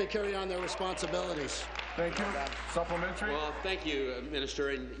as they carry on their responsibilities. Thank you. Supplementary. Well, thank you, Minister.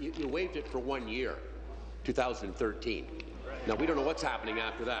 And you waived it for 1 year, 2013. Now, we don't know what's happening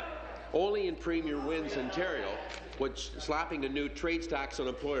after that. Only in Premier Wynne's Ontario, which slapping a new trades tax on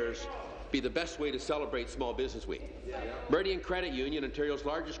employers be the best way to celebrate Small Business Week. Meridian Credit Union, Ontario's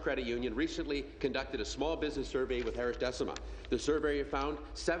largest credit union, recently conducted a small business survey with Harris Decima. The survey found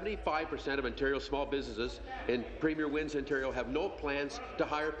 75% of Ontario's small businesses in Premier Wins Ontario have no plans to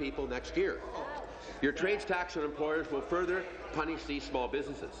hire people next year. Your trades tax on employers will further punish these small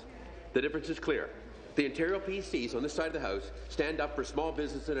businesses. The difference is clear. The Ontario PCs on this side of the House stand up for small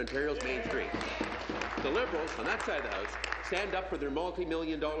business in Ontario's Main Street. The Liberals on that side of the House stand up for their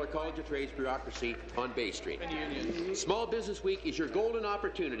multi-million-dollar College of Trades bureaucracy on Bay Street. Small Business Week is your golden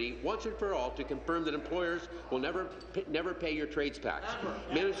opportunity, once and for all, to confirm that employers will never pay your trades tax.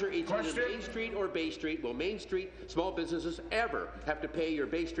 Minister, it's either Main Street or Bay Street. Will Main Street small businesses ever have to pay your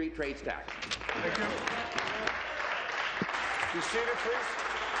Bay Street trades tax? Thank you. Be seated, please.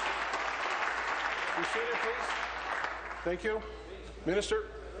 Be seated, please. Thank you. Minister.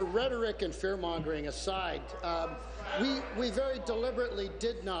 Rhetoric and fear-mongering aside, we very deliberately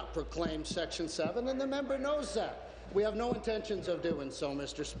did not proclaim Section 7, and the member knows that. We have no intentions of doing so,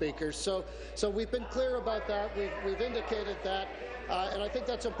 Mr. Speaker. So we've been clear about that. We've indicated that, and I think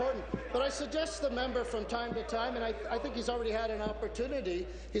that's important. But I suggest the member from time to time, and I think he's already had an opportunity.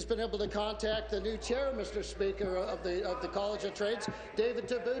 He's been able to contact the new chair, Mr. Speaker, of the College of Trades, David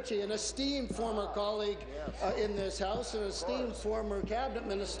Tabucci, an esteemed former colleague in this House, an esteemed former cabinet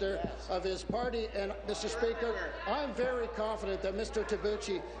minister of his party. And, Mr. Speaker, I'm very confident that Mr.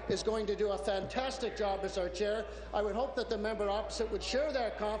 Tabucci is going to do a fantastic job as our chair. I would hope that the member opposite would share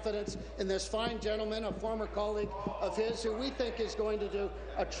that confidence in this fine gentleman, a former colleague of his, who we think is going to do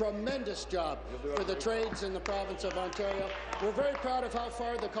a tremendous job for the trades in the province of Ontario. We're very proud of how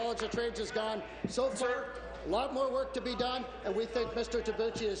far the College of Trades has gone so far. A lot more work to be done, and we think Mr.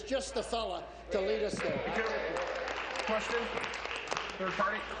 Tabucci is just the fella to lead us there. Question? Third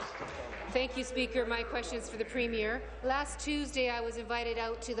party? Thank you, Speaker. My question is for the Premier. Last Tuesday, I was invited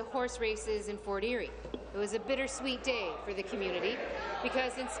out to the horse races in Fort Erie. It was a bittersweet day for the community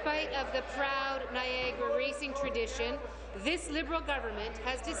because, in spite of the proud Niagara racing tradition, this Liberal government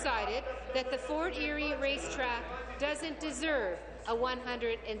has decided that the Fort Erie racetrack doesn't deserve a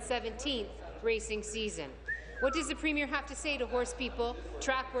 117th racing season. What does the Premier have to say to horse people,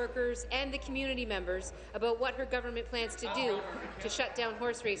 track workers, and the community members about what her government plans to do to shut down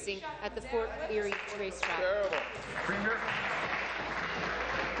horse racing at the Fort Erie racetrack? Terrible. Premier.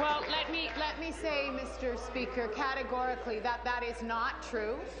 Well, let me say, Mr. Speaker, categorically that is not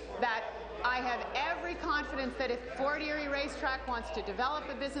true. That I have every confidence that if Fort Erie Racetrack wants to develop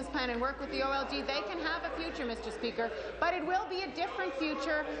a business plan and work with the OLG, they can have a future, Mr. Speaker, but it will be a different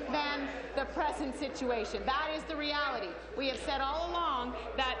future than the present situation. That is the reality. We have said all along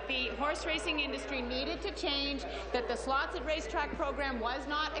that the horse racing industry needed to change, that the slots at racetrack program was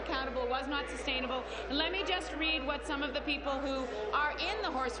not accountable, was not sustainable. And let me just read what some of the people who are in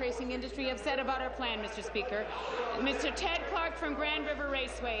the horse racing industry have said about our plan, Mr. Speaker. Mr. Ted Clark from Grand River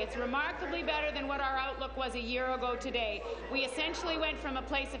Raceway, it's remarkably better than what our outlook was a year ago today. We essentially went from a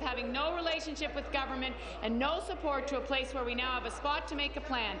place of having no relationship with government and no support to a place where we now have a spot to make a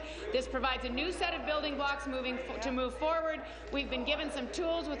plan. This provides a new set of building blocks to move forward. We've been given some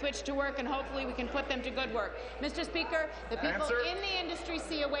tools with which to work, and hopefully we can put them to good work. Mr. Speaker, the people in the industry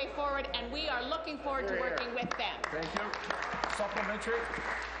see a way forward, and we are looking forward to working with them. Thank you. Supplementary.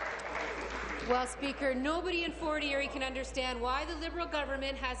 Well, Speaker, nobody in Fort Erie can understand why the Liberal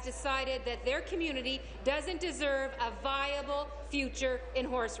government has decided that their community doesn't deserve a viable future in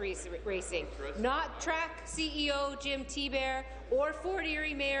horse racing. Not track CEO Jim T-Bear or Fort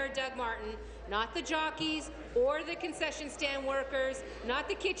Erie Mayor Doug Martin, not the jockeys or the concession stand workers, not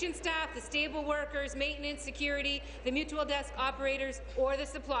the kitchen staff, the stable workers, maintenance, security, the mutual desk operators or the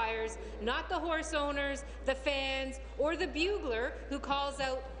suppliers, not the horse owners, the fans, or the bugler who calls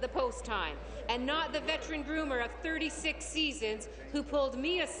out the post time, and not the veteran groomer of 36 seasons who pulled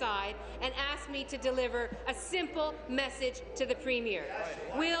me aside and asked me to deliver a simple message to the Premier.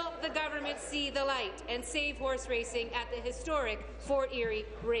 Will the government see the light and save horse racing at the historic Fort Erie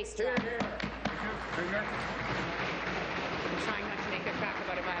racetrack? I'm trying not to make a crack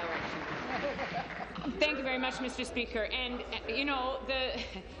about a by-election. Thank you very much, Mr. Speaker. And, you know,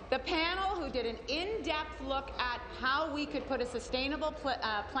 the panel who did an in-depth look at how we could put a sustainable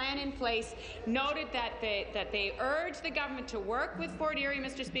plan in place noted that they urged the government to work with Fort Erie,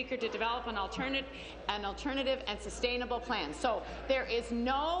 Mr. Speaker, to develop an alternative and sustainable plan. So there is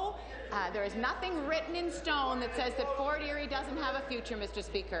nothing written in stone that says that Fort Erie doesn't have a future, Mr.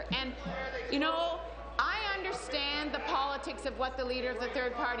 Speaker. And, you know, I understand the politics of what the Leader of the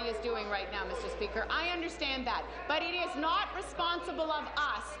Third Party is doing right now, Mr. Speaker. I understand that. But it is not responsible of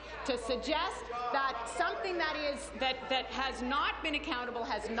us to suggest that something that has not been accountable,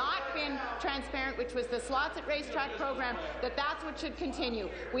 has not been transparent, which was the Slots at Racetrack program, that's what should continue.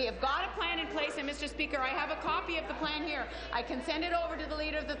 We have got a plan in place, and Mr. Speaker, I have a copy of the plan here. I can send it over to the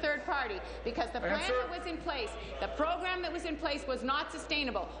Leader of the Third Party, because the plan that was in place, the program that was in place, was not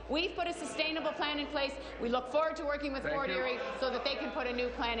sustainable. We've put a sustainable plan in place. We look forward to working with Fort Erie so that they can put a new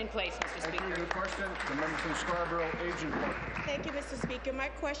plan in place, Mr. Speaker. Thank you. Good question. The member from Scarborough, Agincourt. Thank you, Mr. Speaker. My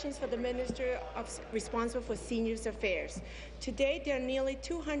question is for the Minister responsible for Seniors Affairs. Today, there are nearly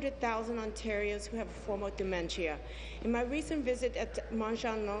 200,000 Ontarians who have a form of dementia. In my recent visit at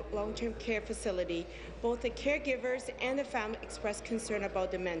Montjean Long-Term Care Facility, both the caregivers and the family expressed concern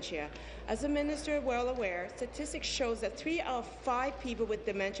about dementia. As the Minister is well aware, statistics shows that 3 out of 5 people with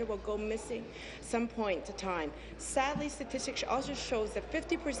dementia will go missing some point in time. Sadly, statistics also shows that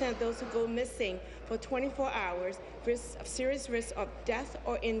 50% of those who go missing for 24 hours serious risk of death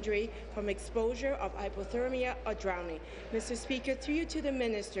or injury from exposure of hypothermia or drowning. Mr. Speaker, through you to the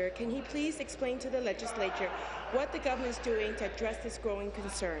Minister, can he please explain to the Legislature what the government is doing to address this growing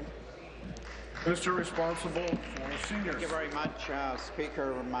concern? Minister responsible for seniors. Thank you very much,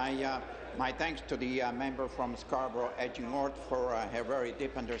 Speaker. My thanks to the member from Scarborough, Agincourt, for her very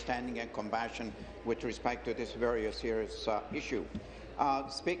deep understanding and compassion with respect to this very serious issue.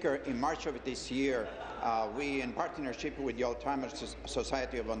 Speaker, in March of this year, we, in partnership with the Alzheimer's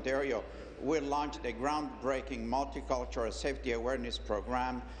Society of Ontario, we launched a groundbreaking multicultural safety awareness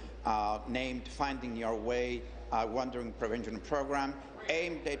program named Finding Your Way Wandering Prevention Program,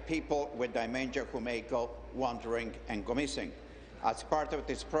 aimed at people with dementia who may go wandering and go missing. As part of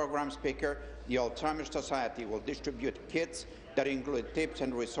this program, Speaker, the Alzheimer's Society will distribute kits that include tips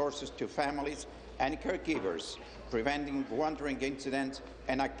and resources to families and caregivers, preventing wandering incidents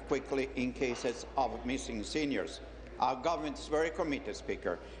and act quickly in cases of missing seniors. Our government is very committed,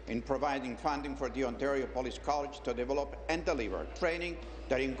 Speaker, in providing funding for the Ontario Police College to develop and deliver training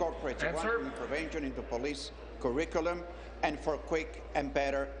that incorporates wandering prevention into police curriculum and for quick and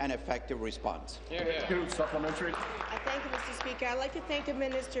better and effective response. Supplementary. Thank you, Mr. Speaker. I'd like to thank the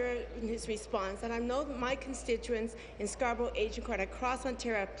Minister in his response, and I know that my constituents in Scarborough, Agincourt, and across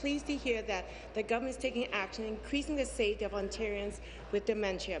Ontario are pleased to hear that the government is taking action, increasing the safety of Ontarians with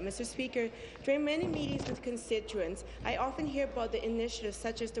dementia. Mr. Speaker, during many meetings with constituents, I often hear about the initiatives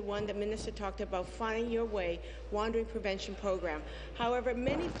such as the one the Minister talked about, Finding Your Way Wandering Prevention Program. However,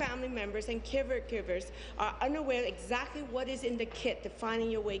 many family members and caregivers are unaware exactly what is in the kit, the Finding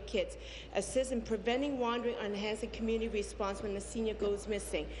Your Way kits, assist in preventing wandering and enhancing community response when the senior goes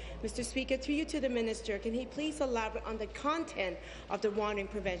missing. Mr. Speaker, through you to the Minister, can he please elaborate on the content of the wandering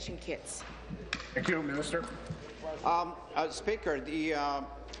prevention kits? Thank you, Minister. Speaker,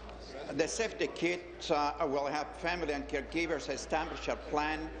 the safety kit will help family and caregivers establish a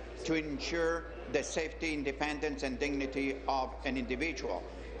plan to ensure the safety, independence, and dignity of an individual.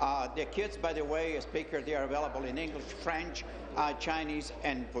 The kits, by the way, Speaker, they are available in English, French, Chinese,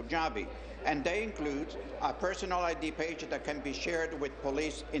 and Punjabi. And they include a personal ID page that can be shared with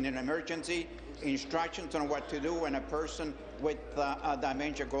police in an emergency, instructions on what to do when a person with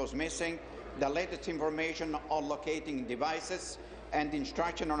dementia goes missing, the latest information on locating devices, and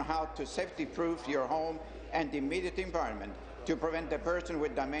instruction on how to safety-proof your home and the immediate environment to prevent the person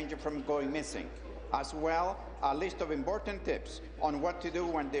with dementia from going missing. As well, a list of important tips on what to do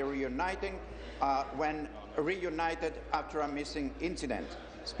when they're reunited after a missing incident.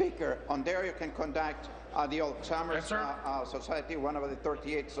 Speaker, Ontario can contact the Alzheimer's Society, one of the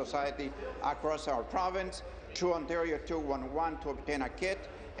 38 societies across our province, through Ontario 211 to obtain a kit,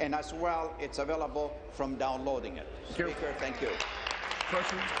 and as well, it's available from downloading it. Speaker, thank you.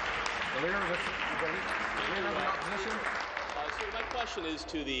 Questions? The Leader of the Opposition. So my question is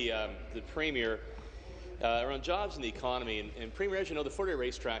to the Premier around jobs and the economy. And Premier, as you know, the Fort Erie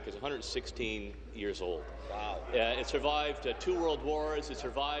Racetrack is 116 years old. Wow. It survived 2 world wars. It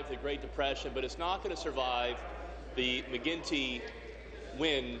survived the Great Depression, but it's not going to survive the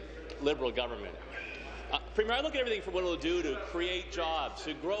McGuinty-Wynne Liberal government. Premier, I look at everything from what it'll do to create jobs,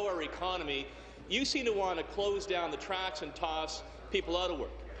 to grow our economy. You seem to want to close down the tracks and toss people out of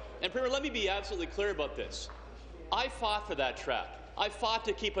work. And Premier, let me be absolutely clear about this. I fought for that track. I fought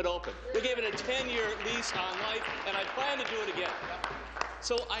to keep it open. We gave it a 10-year lease on life, and I plan to do it again.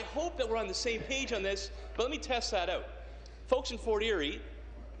 So I hope that we're on the same page on this, but let me test that out. Folks in Fort Erie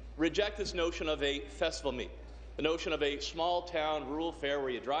reject this notion of a festival meet, the notion of a small-town rural fair where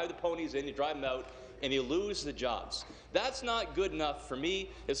you drive the ponies in, you drive them out, and you lose the jobs. That's not good enough for me.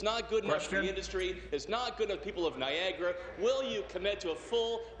 It's not good enough for the industry. It's not good enough for people of Niagara. Will you commit to a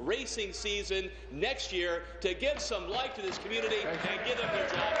full racing season next year to give some life to this community and give them their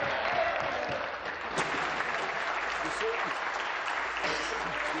job back? Be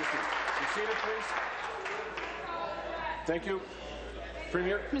seated, please. Thank you.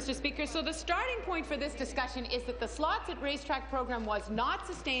 Premier. Mr. Speaker, so the starting point for this discussion is that the Slots at Racetrack program was not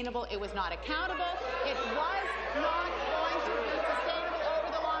sustainable, it was not accountable, it was not going to be sustainable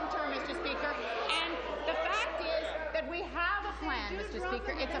over the long term, Mr. Speaker. And the fact is that we have a plan, Mr.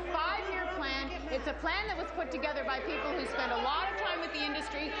 Speaker. It's a 5-year plan. It's a plan that was put together by people who spend a lot of time with the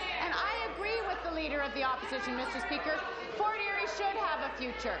industry. And I agree with the Leader of the Opposition, Mr. Speaker. Fort Erie should have a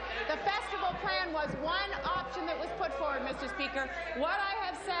future. The festival plan was one option that was put forward, Mr. Speaker. What I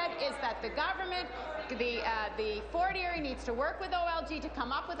have said is that the government, the Fort Erie needs to work with OLG to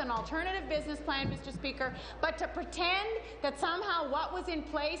come up with an alternative business plan, Mr. Speaker, but to pretend that somehow what was in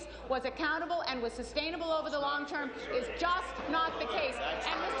place was accountable and was sustainable over the long term is just not the case.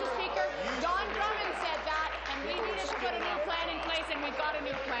 And, Mr. Speaker, Don Drummond said that, and we needed to put a new plan in place, and we've got a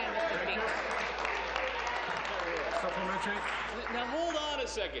new plan, Mr. Speaker. Supplementary. Now, hold on a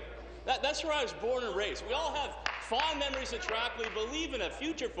second. That's where I was born and raised. We all have fond memories of track. We believe in a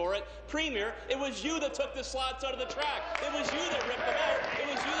future for it. Premier, it was you that took the slots out of the track. It was you that ripped them out. It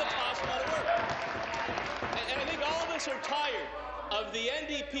was you that tossed them out of work. And I think all of us are tired of the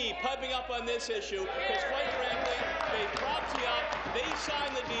NDP piping up on this issue because, quite frankly, they propped you up, they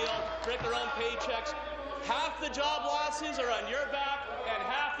signed the deal, break their own paychecks. Half the job losses are on your back, and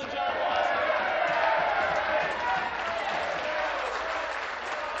half the job losses.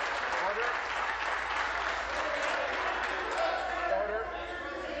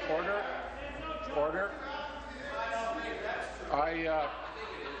 Order.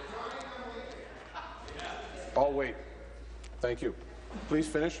 I'll wait. Thank you. Please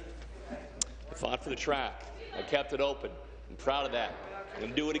finish. I fought for the track. I kept it open. I'm proud of that. I'm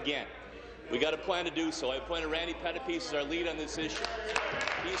going to do it again. We got a plan to do so. I appointed Randy Pettipies as our lead on this issue.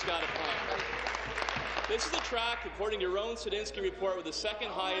 He's got a plan. This is the track, according to your own Sadinsky report, with the second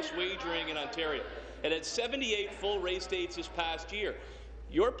highest wagering in Ontario. It had 78 full race dates this past year.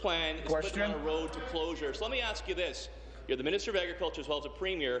 Your plan is putting on a road to closure. So let me ask you this. You're the Minister of Agriculture as well as a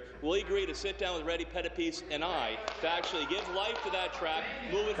Premier. Will you agree to sit down with Randy Pettipies and I to actually give life to that track,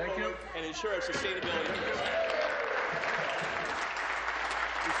 moving forward, and ensure our sustainability?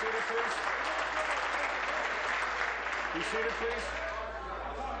 Be seated, please. Be seated, please.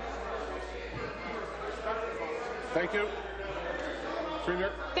 Thank you.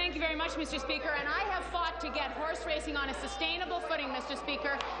 Premier. Thank you very much, Mr. Speaker. And I have fought to get horse racing on a sustainable footing, Mr.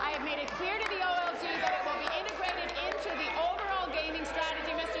 Speaker. I have made it clear to the OLG that it will be integrated into the overall gaming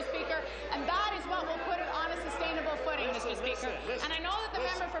strategy, Mr. Speaker, and that is what will put it on a sustainable footing, Mr. Speaker. And I know that the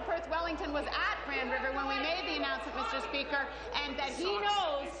member for Perth Wellington was at Grand River when we made the announcement, Mr. Speaker, and that he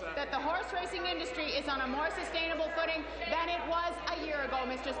knows that the horse racing industry is on a more sustainable footing than it was a year ago,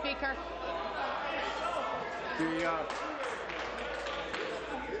 Mr. Speaker.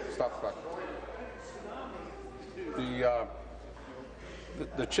 Stop.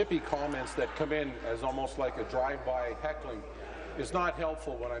 The chippy comments that come in as almost like a drive-by heckling is not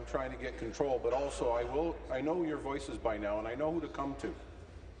helpful when I'm trying to get control, but also I know your voices by now, and I know who to come to.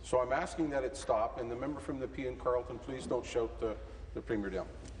 So I'm asking that it stop, and the member from the P and Carleton, please don't shout the Premier down.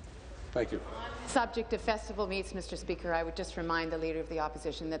 Thank you. Subject of festival meets, Mr. Speaker, I would just remind the Leader of the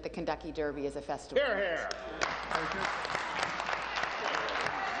Opposition that the Kentucky Derby is a festival. Hear, hear. Thank you.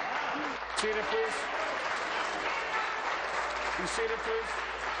 Seated, please. Be seated, please.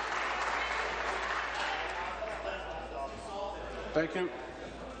 Thank you.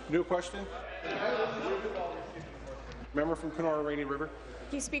 New question? Member from Kenora Rainy River.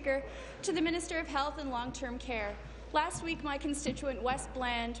 Thank you, Speaker. To the Minister of Health and Long-Term Care. Last week, my constituent Wes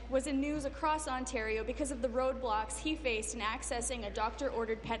Bland was in news across Ontario because of the roadblocks he faced in accessing a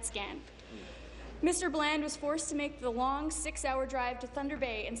doctor-ordered PET scan. Mr. Bland was forced to make the long 6-hour drive to Thunder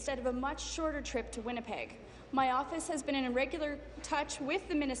Bay instead of a much shorter trip to Winnipeg. My office has been in regular touch with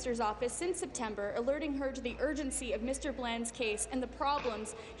the Minister's office since September, alerting her to the urgency of Mr. Bland's case and the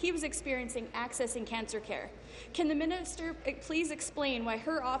problems he was experiencing accessing cancer care. Can the Minister please explain why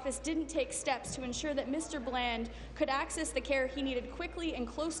her office didn't take steps to ensure that Mr. Bland could access the care he needed quickly and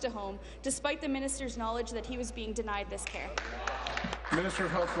close to home, despite the Minister's knowledge that he was being denied this care? Minister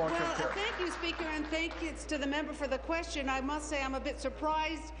of Health, Long-Term Care. Thank you, Speaker, and thank you to the member for the question. I must say I'm a bit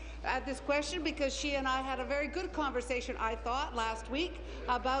surprised at this question because she and I had a very good conversation, I thought, last week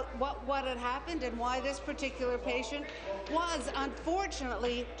about what had happened and why this particular patient was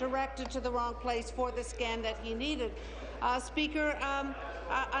unfortunately directed to the wrong place for the scan that he needed. Speaker,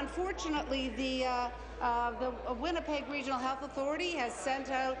 unfortunately, the Winnipeg Regional Health Authority has sent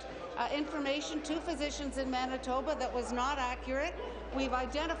out information to physicians in Manitoba that was not accurate. We've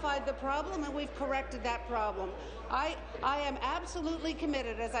identified the problem and we've corrected that problem. I am absolutely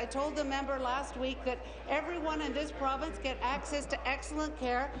committed, as I told the member last week, that everyone in this province get access to excellent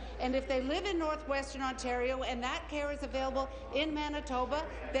care, and if they live in northwestern Ontario and that care is available in Manitoba,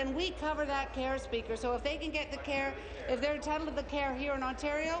 then we cover that care, Speaker. So if they can get the care, if they're entitled to the care here in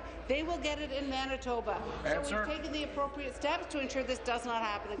Ontario, they will get it in Manitoba. So we've taken the appropriate steps to ensure this does not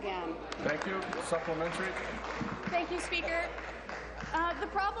happen again. Thank you. Supplementary. Thank you, Speaker. The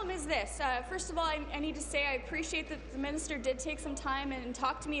problem is this. First of all, I need to say I appreciate that the minister did take some time and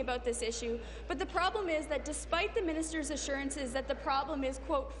talk to me about this issue. But the problem is that despite the minister's assurances that the problem is,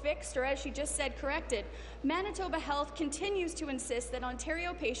 quote, fixed, or as she just said, corrected, Manitoba Health continues to insist that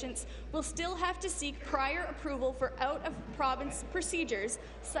Ontario patients will still have to seek prior approval for out-of-province procedures,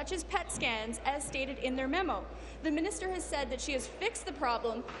 such as PET scans, as stated in their memo. The minister has said that she has fixed the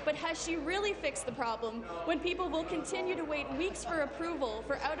problem, but has she really fixed the problem when people will continue to wait weeks for approval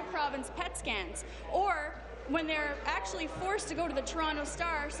for out-of-province PET scans, or when they're actually forced to go to the Toronto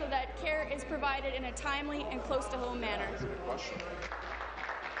Star so that care is provided in a timely and close-to-home manner?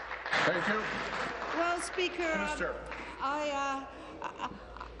 Thank you. Well, Speaker,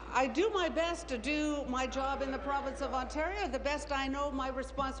 I do my best to do my job in the province of Ontario. The best I know, my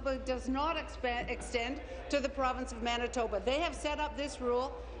responsibility does not extend to the province of Manitoba. They have set up this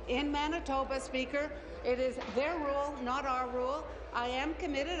rule in Manitoba, Speaker. It is their rule, not our rule. I am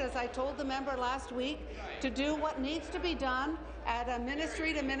committed, as I told the member last week, to do what needs to be done at a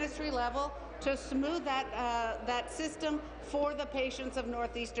ministry-to-ministry level to smooth that system for the patients of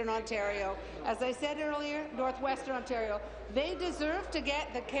northeastern Ontario. As I said earlier, northwestern Ontario, they deserve to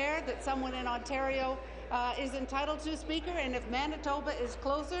get the care that someone in Ontario is entitled to, Speaker, and if Manitoba is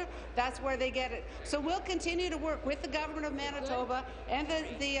closer, that's where they get it. So we'll continue to work with the government of Manitoba and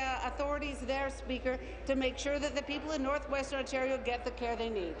the authorities there, Speaker, to make sure that the people in northwestern Ontario get the care they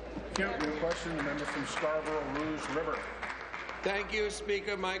need. Thank you. Your question, the member from Scarborough Rouge River. Thank you,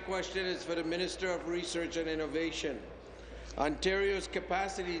 Speaker. My question is for the Minister of Research and Innovation. Ontario's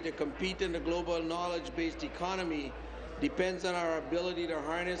capacity to compete in the global knowledge-based economy depends on our ability to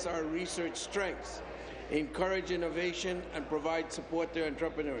harness our research strengths, encourage innovation, and provide support to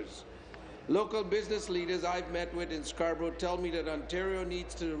entrepreneurs. Local business leaders I've met with in Scarborough tell me that Ontario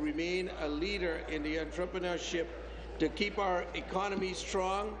needs to remain a leader in the entrepreneurship to keep our economy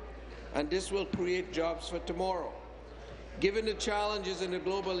strong, and this will create jobs for tomorrow. Given the challenges in the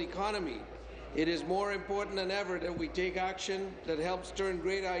global economy, it is more important than ever that we take action that helps turn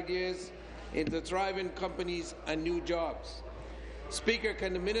great ideas into thriving companies and new jobs. Speaker,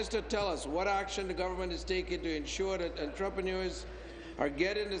 can the minister tell us what action the government is taking to ensure that entrepreneurs are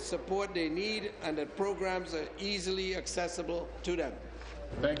getting the support they need and that programs are easily accessible to them?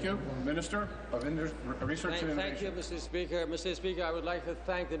 Thank you. Minister of Research and Innovation. Thank you, Mr. Speaker. Mr. Speaker, I would like to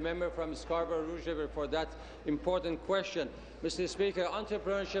thank the member from Scarborough Rouge River for that important question. Mr. Speaker,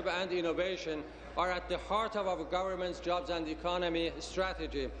 entrepreneurship and innovation are at the heart of our government's jobs and economy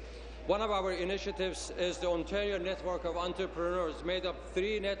strategy. One of our initiatives is the Ontario Network of Entrepreneurs, made up of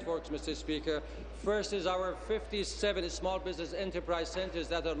 3 networks, Mr. Speaker. First is our 57 small business enterprise centres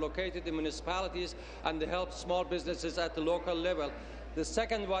that are located in municipalities and help small businesses at the local level. The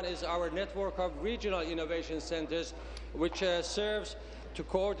second one is our network of regional innovation centres, which serves to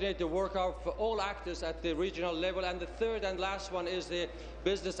coordinate the work of all actors at the regional level. And the third and last one is the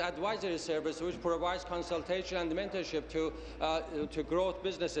Business Advisory Service, which provides consultation and mentorship to growth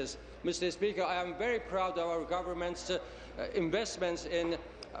businesses. Mr. Speaker, I am very proud of our government's investments in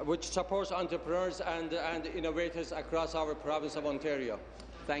which supports entrepreneurs and innovators across our province of Ontario.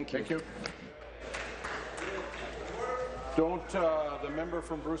 Thank you. Thank you. Don't the member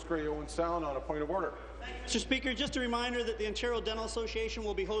from Bruce Grey Owen Sound on a point of order. Mr. Speaker, just a reminder that the Ontario Dental Association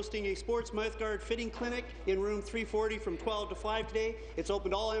will be hosting a sports mouthguard fitting clinic in room 340 from 12 to 5 today. It's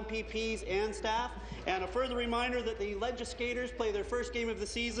open to all MPPs and staff. And a further reminder that the Legislators play their first game of the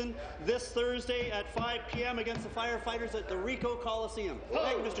season this Thursday at 5 p.m. against the Firefighters at the Ricoh Coliseum.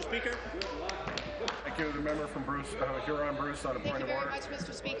 Thank you, Mr. Speaker. Thank you. The member from Huron-Bruce on a point of order. Thank you very much,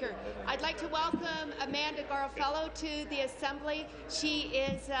 Mr. Speaker. I'd like to welcome Amanda Garofalo to the Assembly. She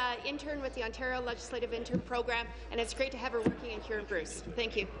is intern with the Ontario Legislative Intern Program, and it's great to have her working in Huron-Bruce.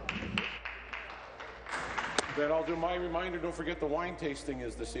 Thank you. Then I'll do my reminder. Don't forget the wine tasting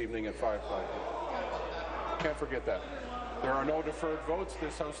is this evening at 5 o'clock. Can't forget that. There are no deferred votes.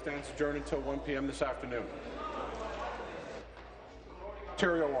 This House stands adjourned until 1 p.m. this afternoon.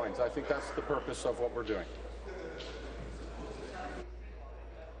 Ontario wines. I think that's the purpose of what we're doing.